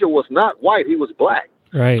Lone Ranger was not white; he was black.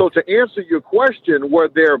 Right. So to answer your question, were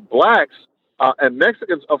there blacks and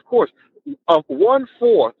Mexicans? Of course. Of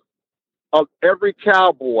 1/4 of every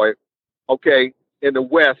cowboy, okay, in the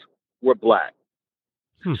West were black.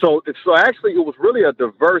 So actually, it was really a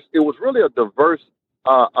diverse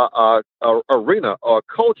arena or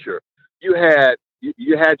culture. You had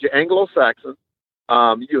your Anglo-Saxon,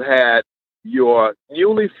 you had your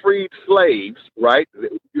newly freed slaves, right?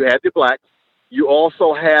 You had the blacks. You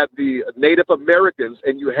also had the Native Americans,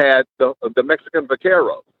 and you had the Mexican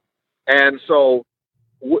vaqueros, and so.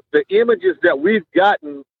 The images that we've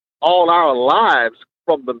gotten all our lives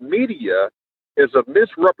from the media is a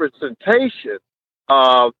misrepresentation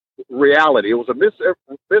of reality. It was a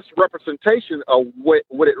misrepresentation of what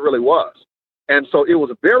it really was. And so it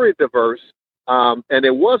was very diverse, and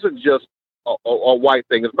it wasn't just a white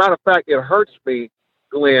thing. As a matter of fact, it hurts me,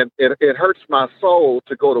 Glenn. It hurts my soul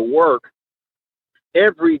to go to work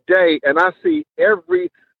every day, and I see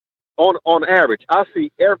on average, I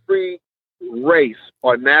see every race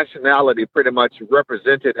or nationality pretty much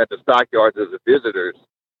represented at the stockyards as visitors,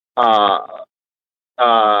 but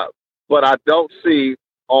I don't see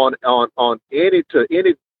on any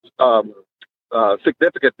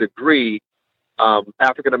significant degree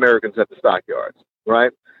African Americans at the stockyards.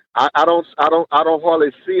 Right? I don't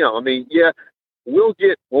hardly see them. I mean, yeah, when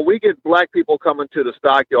we get black people coming to the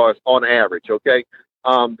stockyards on average, okay.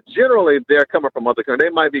 Generally, they're coming from other countries.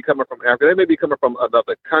 They might be coming from Africa. They may be coming from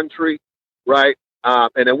another country. Right. And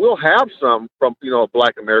then we'll have some from,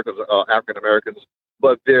 Black Americans, African Americans,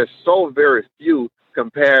 but there's so very few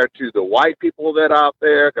compared to the white people that are out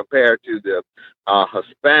there, compared to the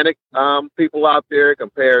Hispanic people out there,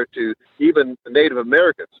 compared to even Native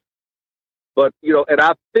Americans. But, and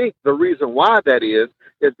I think the reason why that is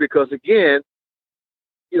because, again,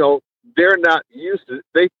 they're not used to,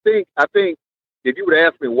 I think if you would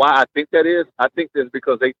ask me why I think that is, I think that's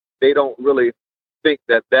because they don't really think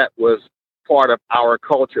that was part of our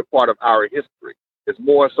culture, part of our history. It's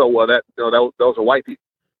more so those are white people.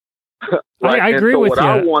 Right? I agree with what you.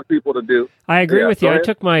 I want people to do. I agree with you. I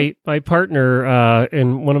took my partner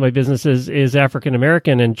in one of my businesses is African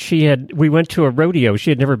American, and we went to a rodeo. She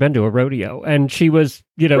had never been to a rodeo, and she was,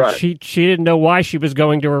 right. she didn't know why she was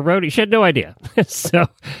going to a rodeo. She had no idea. So,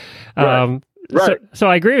 right. So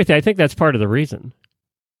I agree with you. I think that's part of the reason.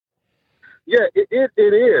 Yeah, it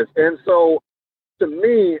is, and so to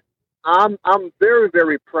me, I'm very,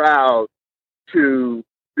 very proud to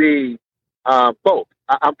be both.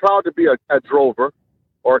 I'm proud to be a drover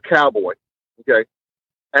or a cowboy, okay?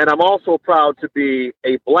 And I'm also proud to be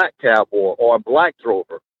a black cowboy or a black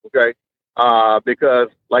drover, okay? Because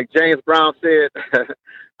like James Brown said,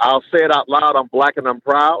 I'll say it out loud, I'm black and I'm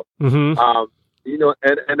proud. Mm-hmm.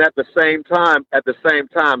 And at the same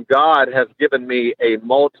time, God has given me a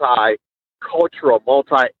multicultural,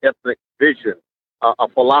 multi-ethnic vision, a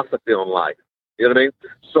philosophy on life. You know what I mean?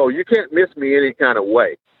 So you can't miss me any kind of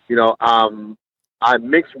way. I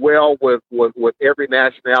mix well with every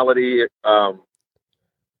nationality. At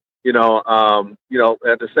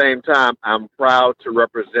the same time, I'm proud to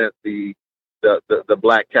represent the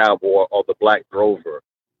black cowboy or the black drover.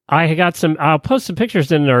 I'll post some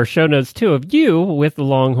pictures in our show notes too of you with the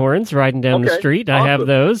Longhorns riding down the street. Awesome. I have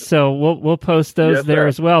those, so we'll post those there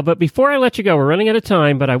as well. But before I let you go, we're running out of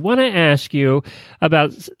time, but I want to ask you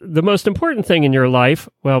about the most important thing in your life,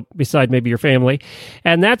 well, beside maybe your family,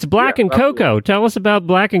 and that's Black and Cocoa. Tell us about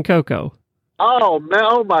Black and Cocoa. Oh, man,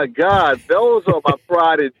 oh my God. Those are my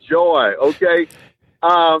pride and joy, okay?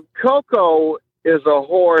 Coco is a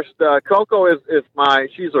horse. Coco is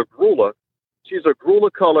she's a grulla. She's a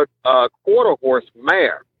grulla-colored quarter horse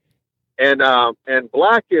mare, and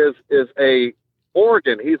Black is a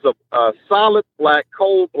Morgan. He's a solid black,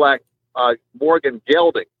 cold black Morgan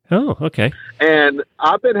gelding. Oh, okay. And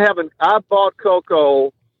I bought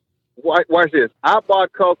Coco. Watch this. I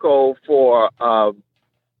bought Coco for.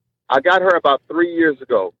 I got her about 3 years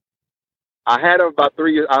ago, I had him about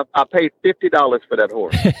 3 years. I paid $50 for that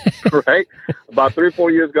horse, right? About 3 or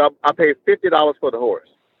 4 years ago, I paid $50 for the horse.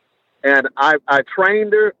 And I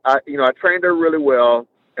trained her. I trained her really well.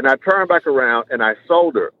 And I turned back around and I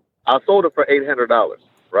sold her. I sold her for $800,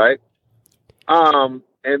 right? And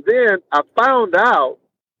then I found out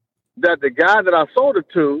that the guy that I sold her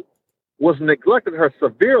to was neglecting her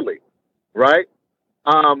severely, right?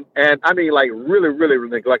 And I mean, like really, really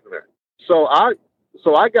neglecting her. So I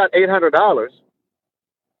got $800,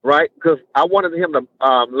 right? Because I wanted him to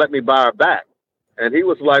let me buy her back. And he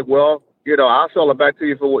was like, well, I'll sell her back to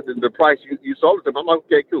you for the price you sold it to me. I'm like,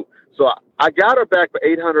 okay, cool. So I got her back for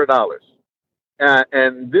 $800.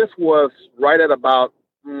 And this was right at about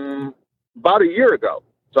a year ago.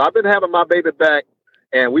 So I've been having my baby back,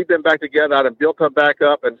 and we've been back together. I've built her back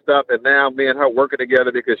up and stuff, and now me and her working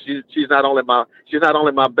together because she's not only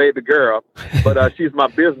my baby girl, but she's my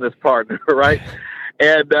business partner, right?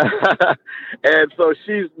 And and so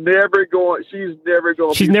she's never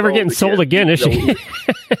getting sold again, is she?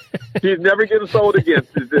 She's never getting sold again.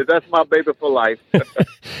 That's my baby for life.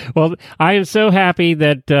 Well, I am so happy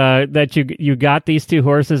that you got these two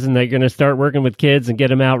horses and that you're going to start working with kids and get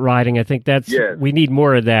them out riding. I think we need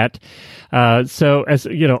more of that. So as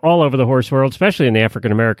all over the horse world, especially in the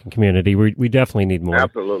African American community, we definitely need more.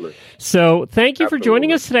 Absolutely. So thank you for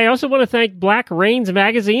joining us today. I also want to thank Black Reins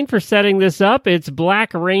Magazine for setting this up. It's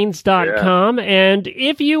blackreins.com. Yeah. And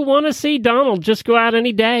if you want to see Donald, just go out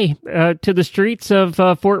any day to the streets of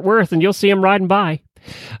Fort Worth and you'll see him riding by.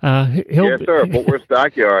 Yes, sir. Fort Worth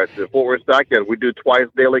Stockyard. The Fort Worth Stockyard. We do twice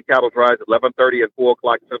daily cattle drives at 11:30 and 4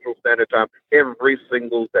 o'clock Central Standard Time every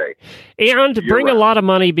single day. And bring a lot of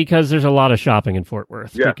money because there's a lot of shopping in Fort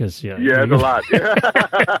Worth. Yeah, because, there's a lot. So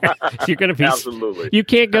you're going to be absolutely. You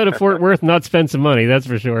can't go to Fort Worth and not spend some money. That's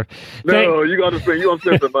for sure. No, you're going to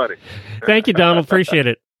spend some money. Thank you, Donald. Appreciate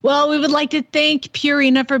it. Well, we would like to thank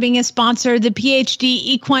Purina for being a sponsor. The PhD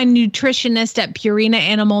equine nutritionist at Purina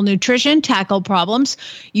Animal Nutrition tackle problems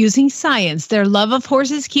using science. Their love of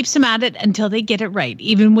horses keeps them at it until they get it right.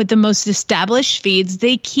 Even with the most established feeds,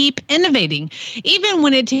 they keep innovating. Even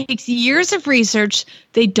when it takes years of research,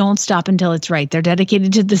 they don't stop until it's right. They're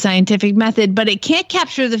dedicated to the scientific method, but it can't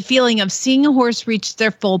capture the feeling of seeing a horse reach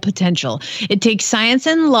their full potential. It takes science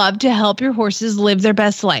and love to help your horses live their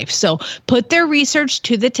best life. So put their research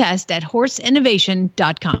to the test at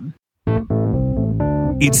horseinnovation.com.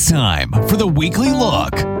 It's time for the weekly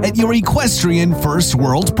look at your equestrian first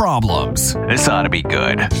world problems. This ought to be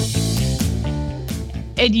good.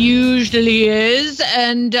 It usually is,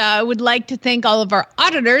 and I would like to thank all of our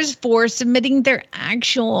auditors for submitting their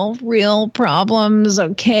actual real problems,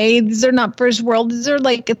 okay? These are not first world. These are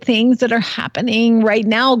like things that are happening right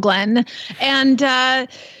now, Glenn. And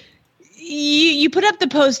you put up the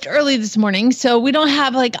post early this morning, so we don't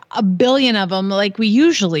have like a billion of them like we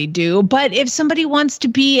usually do. But if somebody wants to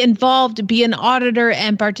be involved, be an auditor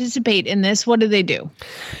and participate in this, what do they do?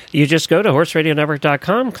 You just go to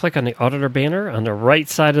horseradionetwork.com, click on the auditor banner on the right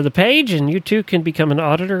side of the page, and you too can become an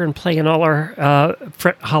auditor and play in all our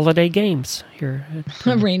holiday games here.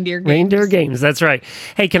 Reindeer games. Reindeer games, that's right.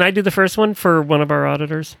 Hey, can I do the first one for one of our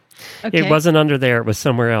auditors? Okay. It wasn't under there. It was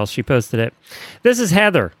somewhere else. She posted it. This is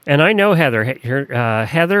Heather, and I know Heather.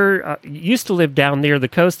 Heather used to live down near the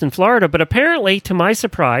coast in Florida, but apparently, to my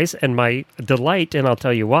surprise and my delight, and I'll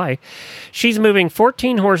tell you why, she's moving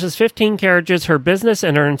 14 horses, 15 carriages, her business,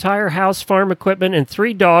 and her entire house, farm equipment, and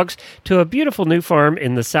 3 dogs to a beautiful new farm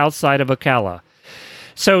in the south side of Ocala.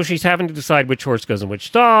 So she's having to decide which horse goes in which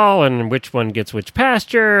stall and which one gets which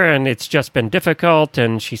pasture, and it's just been difficult,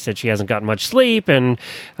 and she said she hasn't gotten much sleep, and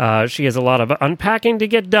she has a lot of unpacking to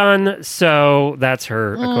get done, so that's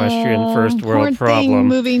her equestrian first world problem.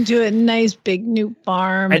 Moving to a nice big new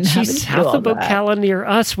farm. And she's south of Ocala near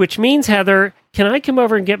us, which means, Heather, can I come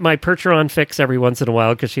over and get my Percheron fix every once in a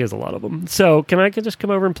while? Because she has a lot of them. So can I just come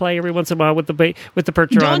over and play every once in a while with the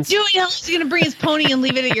Percherons? Don't do it. He's going to bring his pony and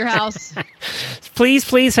leave it at your house.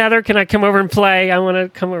 Please, Heather, can I come over and play? I want to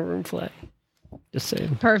come over and play. Just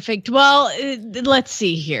saying. Perfect. Well, let's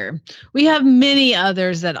see here. We have many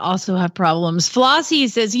others that also have problems. Flossie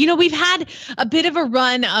says, we've had a bit of a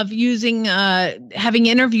run of using, having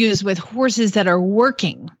interviews with horses that are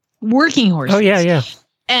working horses. Oh, yeah.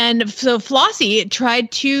 And so Flossie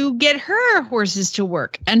tried to get her horses to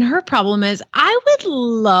work. And her problem is, I would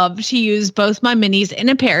love to use both my minis in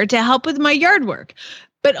a pair to help with my yard work.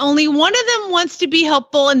 But only one of them wants to be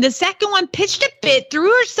helpful. And the second one pitched a fit, threw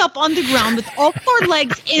herself on the ground with all 4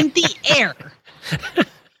 legs in the air.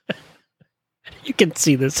 You can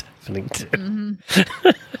see this happening too. Mm-hmm.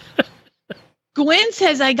 Gwen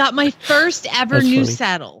says, I got my first ever new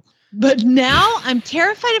saddle. But now I'm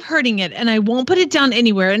terrified of hurting it, and I won't put it down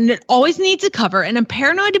anywhere, and it always needs a cover, and I'm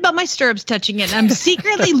paranoid about my stirrups touching it, and I'm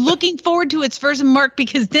secretly looking forward to its first mark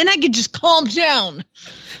because then I could just calm down.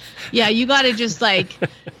 Yeah, you got to just like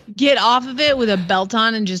get off of it with a belt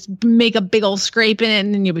on and just make a big old scrape in it,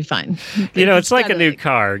 and then you'll be fine. It's like a new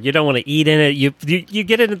car. You don't want to eat in it. You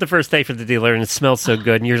get it at the first day for the dealer, and it smells so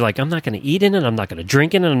good, and you're like, I'm not going to eat in it. I'm not going to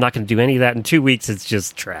drink in it. I'm not going to do any of that. In 2 weeks, it's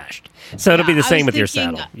just trashed. So it'll be the same with your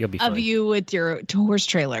saddle. You'll be fine. Of you with your horse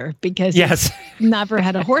trailer because yes, you've never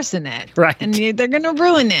had a horse in it, right? And they're going to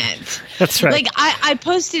ruin it. That's right. Like I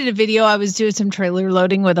posted a video. I was doing some trailer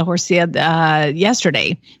loading with a horse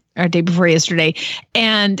yesterday or day before yesterday,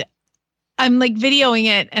 and I'm like videoing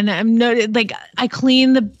it, and I'm noted like I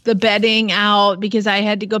cleaned the bedding out because I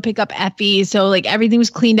had to go pick up Effie. So like everything was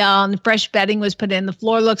cleaned out and fresh bedding was put in. The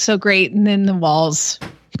floor looks so great, and then the walls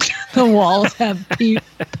have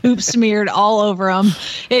poop smeared all over them.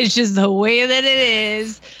 It's just the way that it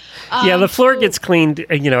is. Yeah, the floor gets cleaned,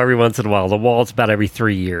 every once in a while. The walls about every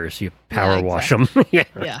 3 years. You power wash them. Yeah.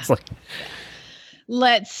 It's like,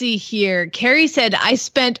 let's see here. Carrie said, I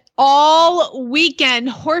spent all weekend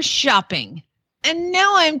horse shopping, and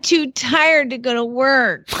now I'm too tired to go to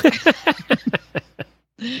work.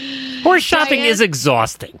 Horse shopping is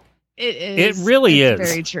exhausting. It is. It really is.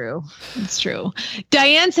 Very true. It's true.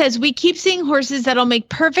 Diane says, we keep seeing horses that'll make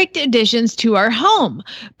perfect additions to our home,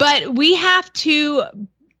 but we have to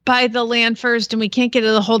buy the land first, and we can't get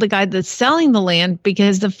a hold of the guy that's selling the land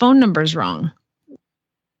because the phone number's wrong.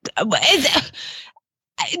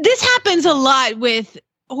 This happens a lot with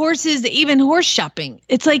horses, even horse shopping.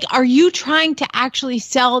 It's like, are you trying to actually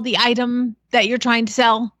sell the item that you're trying to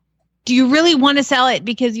sell? Do you really want to sell it?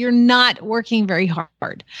 Because you're not working very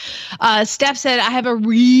hard. Steph said, I have a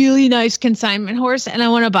really nice consignment horse and I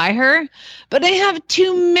want to buy her, but I have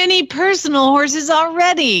too many personal horses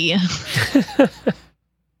already.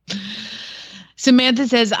 Samantha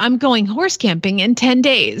says, I'm going horse camping in 10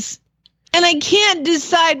 days. And I can't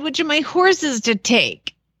decide which of my horses to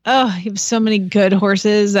take. Oh, you have so many good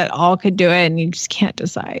horses that all could do it, and you just can't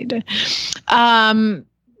decide.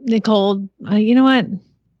 Nicole, you know what?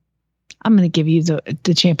 I'm going to give you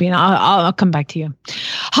the champion. I'll come back to you.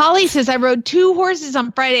 Holly says, I rode 2 horses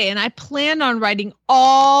on Friday, and I planned on riding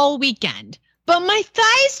all weekend. But my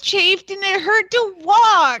thighs chafed, and it hurt to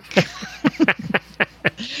walk.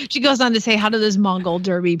 She goes on to say, how do those Mongol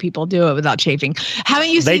Derby people do it without chafing? Haven't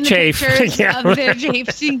you seen the pictures of their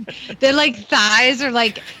chafing? Their like thighs are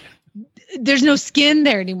like, there's no skin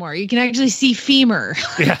there anymore. You can actually see femur.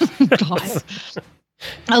 Yeah. God.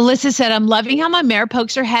 Alyssa said, I'm loving how my mare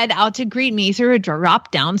pokes her head out to greet me through a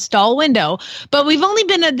drop-down stall window. But we've only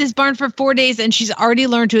been at this barn for 4 days, and she's already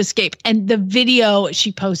learned to escape. And the video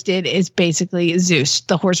she posted is basically Zeus.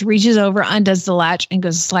 The horse reaches over, undoes the latch, and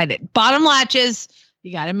goes to slide it. Bottom latches.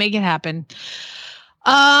 You got to make it happen.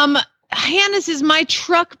 Hannah says, my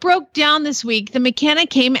truck broke down this week. The mechanic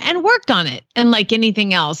came and worked on it. And like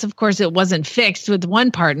anything else, of course, it wasn't fixed with one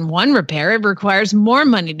part and one repair. It requires more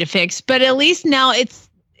money to fix. But at least now it's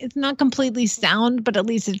not completely sound, but at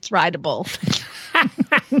least it's rideable. I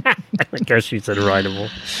guess she said rideable.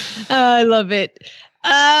 I love it.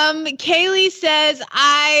 Kaylee says,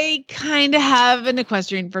 I kind of have an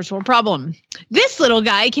equestrian first world problem. This little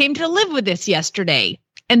guy came to live with us yesterday,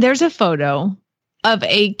 and there's a photo of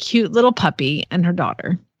a cute little puppy and her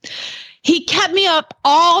daughter. He kept me up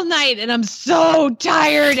all night, and I'm so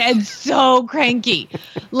tired and so cranky.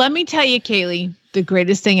 Let me tell you, Kaylee, the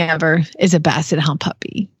greatest thing ever is a Basset Hound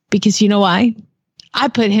puppy, because you know why? I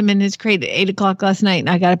put him in his crate at 8 o'clock last night, and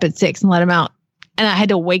I got up at 6 and let him out. And I had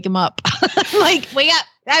to wake him up. Like, wake up.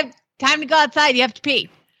 I have time to go outside. You have to pee.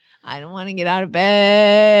 I don't want to get out of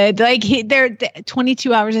bed. Like, they're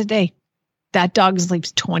 22 hours a day. That dog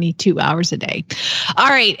sleeps 22 hours a day. All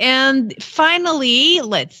right. And finally,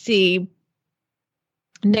 let's see.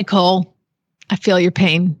 Nicole, I feel your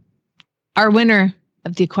pain. Our winner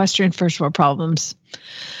of the Equestrian First World Problems.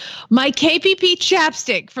 My KPP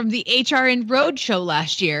chapstick from the HRN Roadshow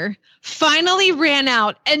last year finally ran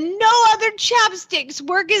out, and no other chapsticks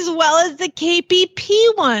work as well as the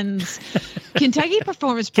KPP ones. Kentucky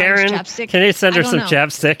Performance Products Karen, chapstick. can you send her some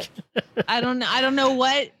chapstick? I don't know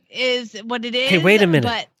what it is. Hey, wait a minute.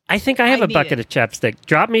 But I think I have a bucket of chapstick.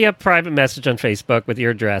 Drop me a private message on Facebook with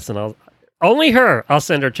your address, and I'll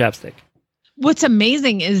send her chapstick. What's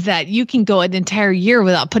amazing is that you can go an entire year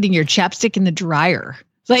without putting your chapstick in the dryer.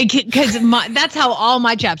 Like, because that's how all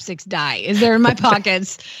my chapsticks die, is they're in my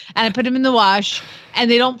pockets, and I put them in the wash, and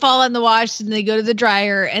they don't fall in the wash, and they go to the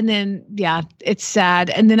dryer, and then, yeah, it's sad.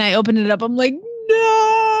 And then I open it up, I'm like,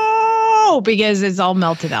 no, because it's all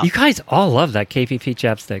melted out. You guys all love that KPP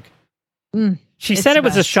chapstick. She It's said the it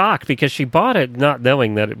was a best. shock because she bought it not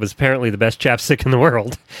knowing that it was apparently the best chapstick in the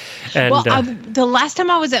world. And Well, the last time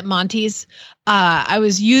I was at Monty's, I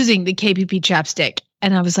was using the KPP chapstick,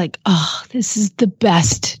 and I was like, "Oh, this is the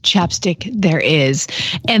best chapstick there is."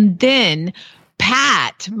 And then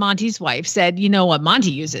Pat, Monty's wife, said, "You know what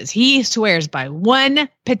Monty uses? He swears by one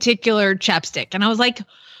particular chapstick." And I was like,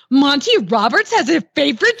 "Monty Roberts has a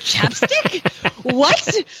favorite chapstick?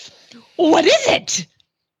 What? What is it?"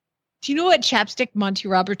 Do you know what chapstick Monty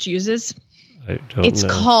Roberts uses? I don't It's know.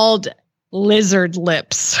 called Lizard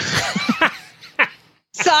Lips.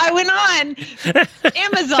 So I went on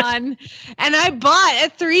Amazon and I bought a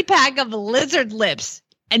 3-pack of Lizard Lips.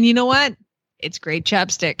 And you know what? It's great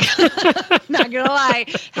chapstick. Not gonna lie.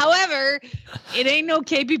 However, it ain't no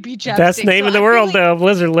KPP chapstick. Best name So in the I feel world, like- though.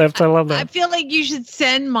 Blizzard Lips. I love I that. feel like you should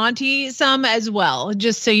send Monty some as well,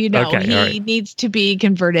 just so you know. Okay, He all right. needs to be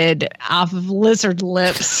converted off of Lizard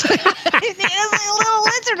Lips. It has a little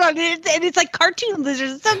lizard on it, and it's like cartoon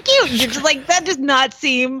lizards. It's so cute. You're just like, that does not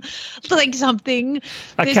seem like something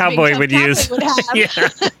A this cowboy big would tough use. Catholic would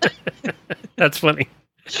have. Yeah. That's funny.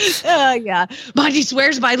 Yeah. Monty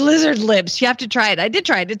swears by Lizard Lips. You have to try it. I did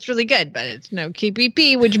try it. It's really good, but it's no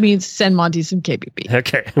KPP, which means send Monty some KPP.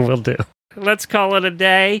 Okay, will do. Let's call it a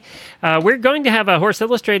day. We're going to have a Horse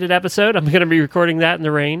Illustrated episode. I'm going to be recording that in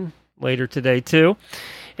the rain later today, too.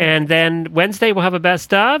 And then Wednesday, we'll have a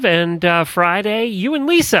best of. And Friday, you and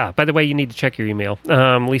Lisa. By the way, you need to check your email.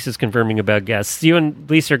 Lisa's confirming about guests. You and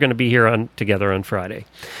Lisa are going to be here together on Friday.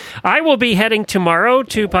 I will be heading tomorrow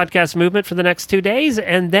to Podcast Movement for the next 2 days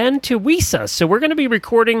and then to WISA. So we're going to be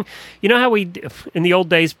recording, you know how in the old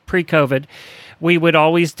days, pre-COVID, we would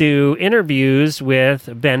always do interviews with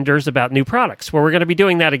vendors about new products. Well, we're going to be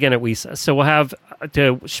doing that again at WISA. So we'll have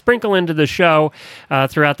to sprinkle into the show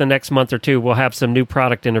throughout the next month or two. We'll have some new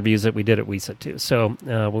product interviews that we did at WISA too. So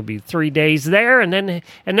we'll be 3 days there, and then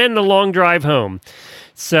the long drive home.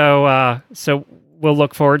 So we'll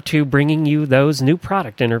look forward to bringing you those new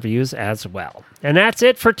product interviews as well. And that's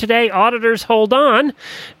it for today. Auditors, hold on,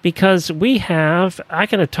 because I'm going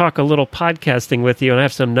to talk a little podcasting with you, and I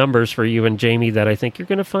have some numbers for you and Jamie that I think you're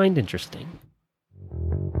going to find interesting.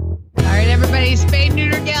 All right, everybody, spay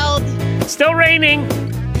neuter geld. Still raining.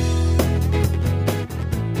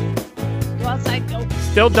 Go outside. Go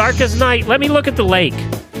Still dark as night. Let me look at the lake.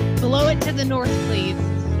 blow it to the north, please.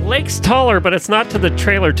 The lake's taller, but it's not to the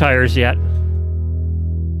trailer tires yet.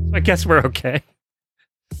 I guess we're okay.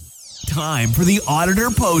 Time for the Auditor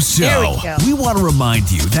Post Show. There we go. We want to remind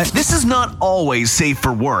you that this is not always safe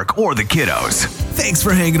for work or the kiddos. Thanks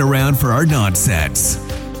for hanging around for our nonsense.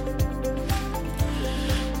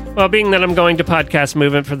 Well, being that I'm going to Podcast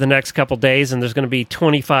Movement for the next couple days, and there's going to be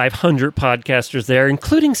 2,500 podcasters there,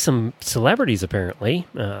 including some celebrities, apparently.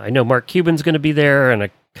 I know Mark Cuban's going to be there, and a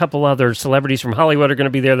couple other celebrities from Hollywood are going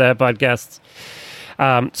to be there that have podcasts.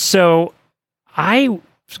 So I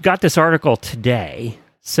got this article today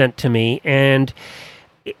sent to me, and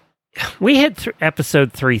we hit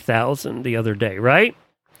episode 3,000 the other day, right?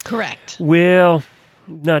 Correct. Well,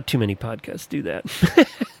 not too many podcasts do that.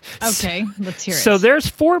 Okay, let's hear it. So there's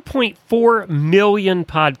 4.4 million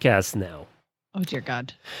podcasts now. Oh, dear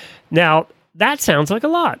God. Now, that sounds like a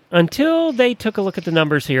lot. Until they took a look at the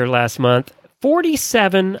numbers here last month,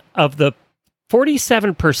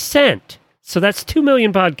 47%, so that's 2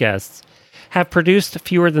 million podcasts, have produced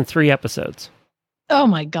fewer than 3 episodes. Oh,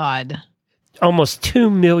 my God. Almost 2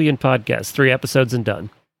 million podcasts, 3 episodes and done.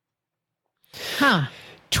 Huh.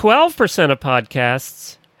 12% of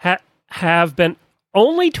podcasts have been,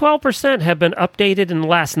 only 12% have been updated in the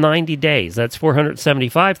last 90 days. That's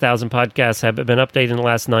 475,000 podcasts have been updated in the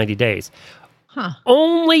last 90 days. Huh.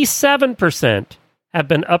 Only 7% have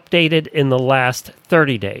been updated in the last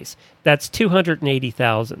 30 days. That's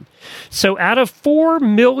 280,000. So out of 4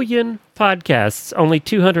 million podcasts, only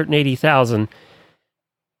 280,000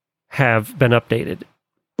 have been updated.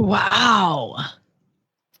 Wow.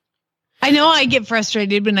 I know I get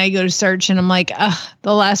frustrated when I go to search and I'm like,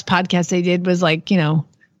 the last podcast they did was like,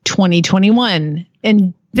 2021.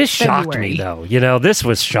 And This shocked February. me, though. This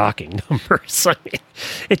was shocking numbers. I mean,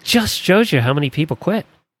 it just shows you how many people quit.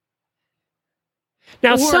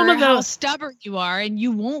 Now, or some of how those, stubborn you are and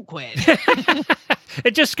you won't quit.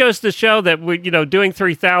 it just goes to show that doing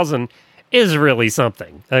 3,000 is really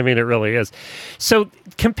something. I mean, it really is. So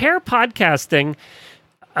compare podcasting.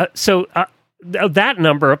 That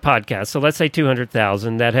number of podcasts, so let's say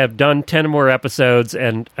 200,000 that have done 10 or more episodes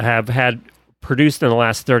and have had produced in the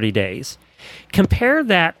last 30 days. Compare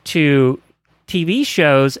that to TV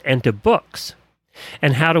shows and to books.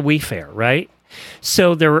 And how do we fare, right?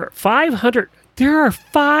 So there were There are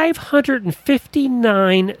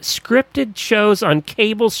 559 scripted shows on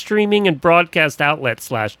cable streaming and broadcast outlets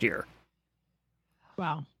last year.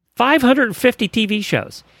 Wow. 550 TV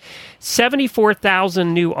shows.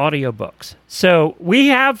 74,000 new audiobooks. So we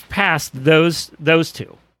have passed those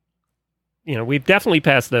two. We've definitely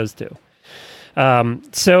passed those two.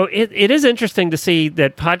 So it is interesting to see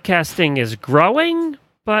that podcasting is growing,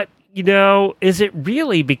 but is it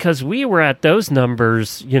really because we were at those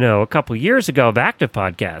numbers, a couple years ago of active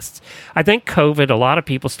podcasts? I think COVID, a lot of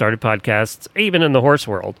people started podcasts, even in the horse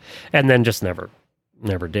world, and then just never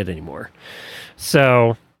did anymore.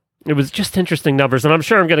 So it was just interesting numbers, and I'm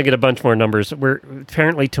sure I'm going to get a bunch more numbers. We're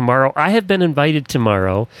apparently tomorrow. I have been invited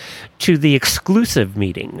tomorrow to the exclusive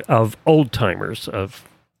meeting of old timers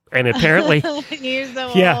and apparently, You're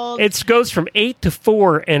so old. it goes from 8 to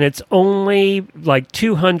 4, and it's only like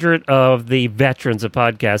 200 of the veterans of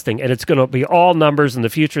podcasting, and it's going to be all numbers in the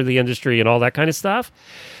future of the industry and all that kind of stuff.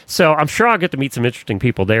 So I'm sure I'll get to meet some interesting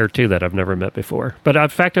people there too that I've never met before. But in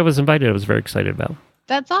fact, I was invited. I was very excited about.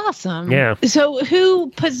 That's awesome. Yeah. So who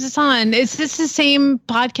puts this on? Is this the same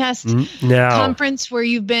podcast conference where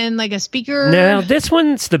you've been like a speaker? No, this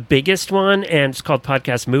one's the biggest one, and it's called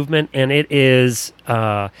Podcast Movement, and it is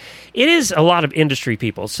a lot of industry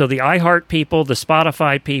people. So the iHeart people, the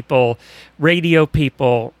Spotify people, radio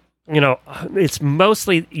people. It's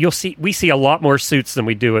mostly we see a lot more suits than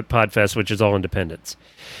we do at Podfest, which is all independents.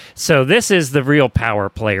 So this is the real power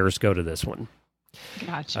players go to this one.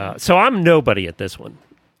 Gotcha. So I'm nobody at this one.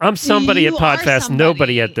 I'm somebody at Podfest,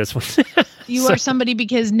 nobody at this one. You are somebody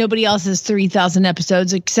because nobody else has 3,000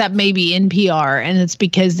 episodes except maybe NPR, and it's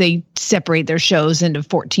because they separate their shows into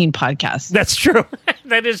 14 podcasts. That's true.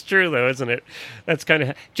 That is true, though, isn't it? That's kind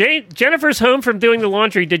of... Jennifer's home from doing the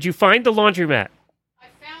laundry. Did you find the laundromat? I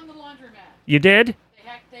found the laundromat. You did?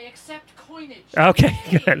 They accept coinage. Okay,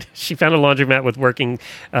 good. She found a laundromat with working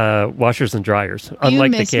washers and dryers,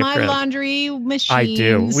 unlike the miss campground. my laundry machines. I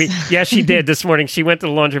do. Yeah, she did this morning. She went to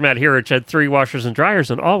the laundromat here, which had 3 washers and dryers,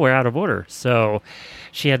 and all were out of order. So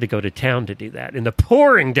she had to go to town to do that in the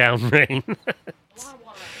pouring down rain.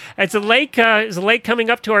 Is the lake coming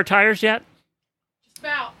up to our tires yet? Just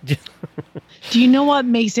about. Do you know what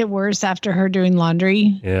makes it worse after her doing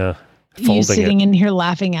laundry? Yeah. You sitting in here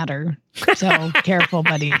laughing at her. So careful,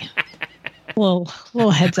 buddy.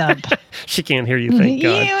 Little heads up. She can't hear you, thank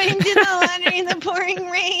God. You into the laundry in the pouring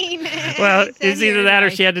rain. Well, it's either that or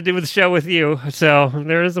she had to do with the show with you. So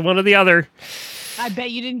there is one or the other. I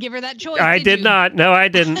bet you didn't give her that choice. I did you? not. No, I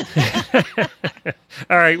didn't.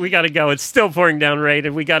 All right, we got to go. It's still pouring down rain,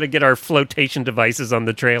 and we got to get our flotation devices on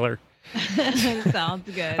the trailer. Sounds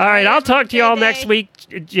good. All right, I'll talk to you all next week.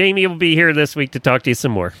 Jamie will be here this week to talk to you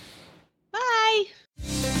some more. Bye.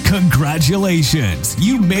 Congratulations.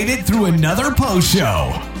 You made it through another post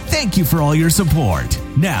show. Thank you for all your support.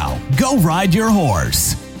 Now, go ride your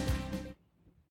horse.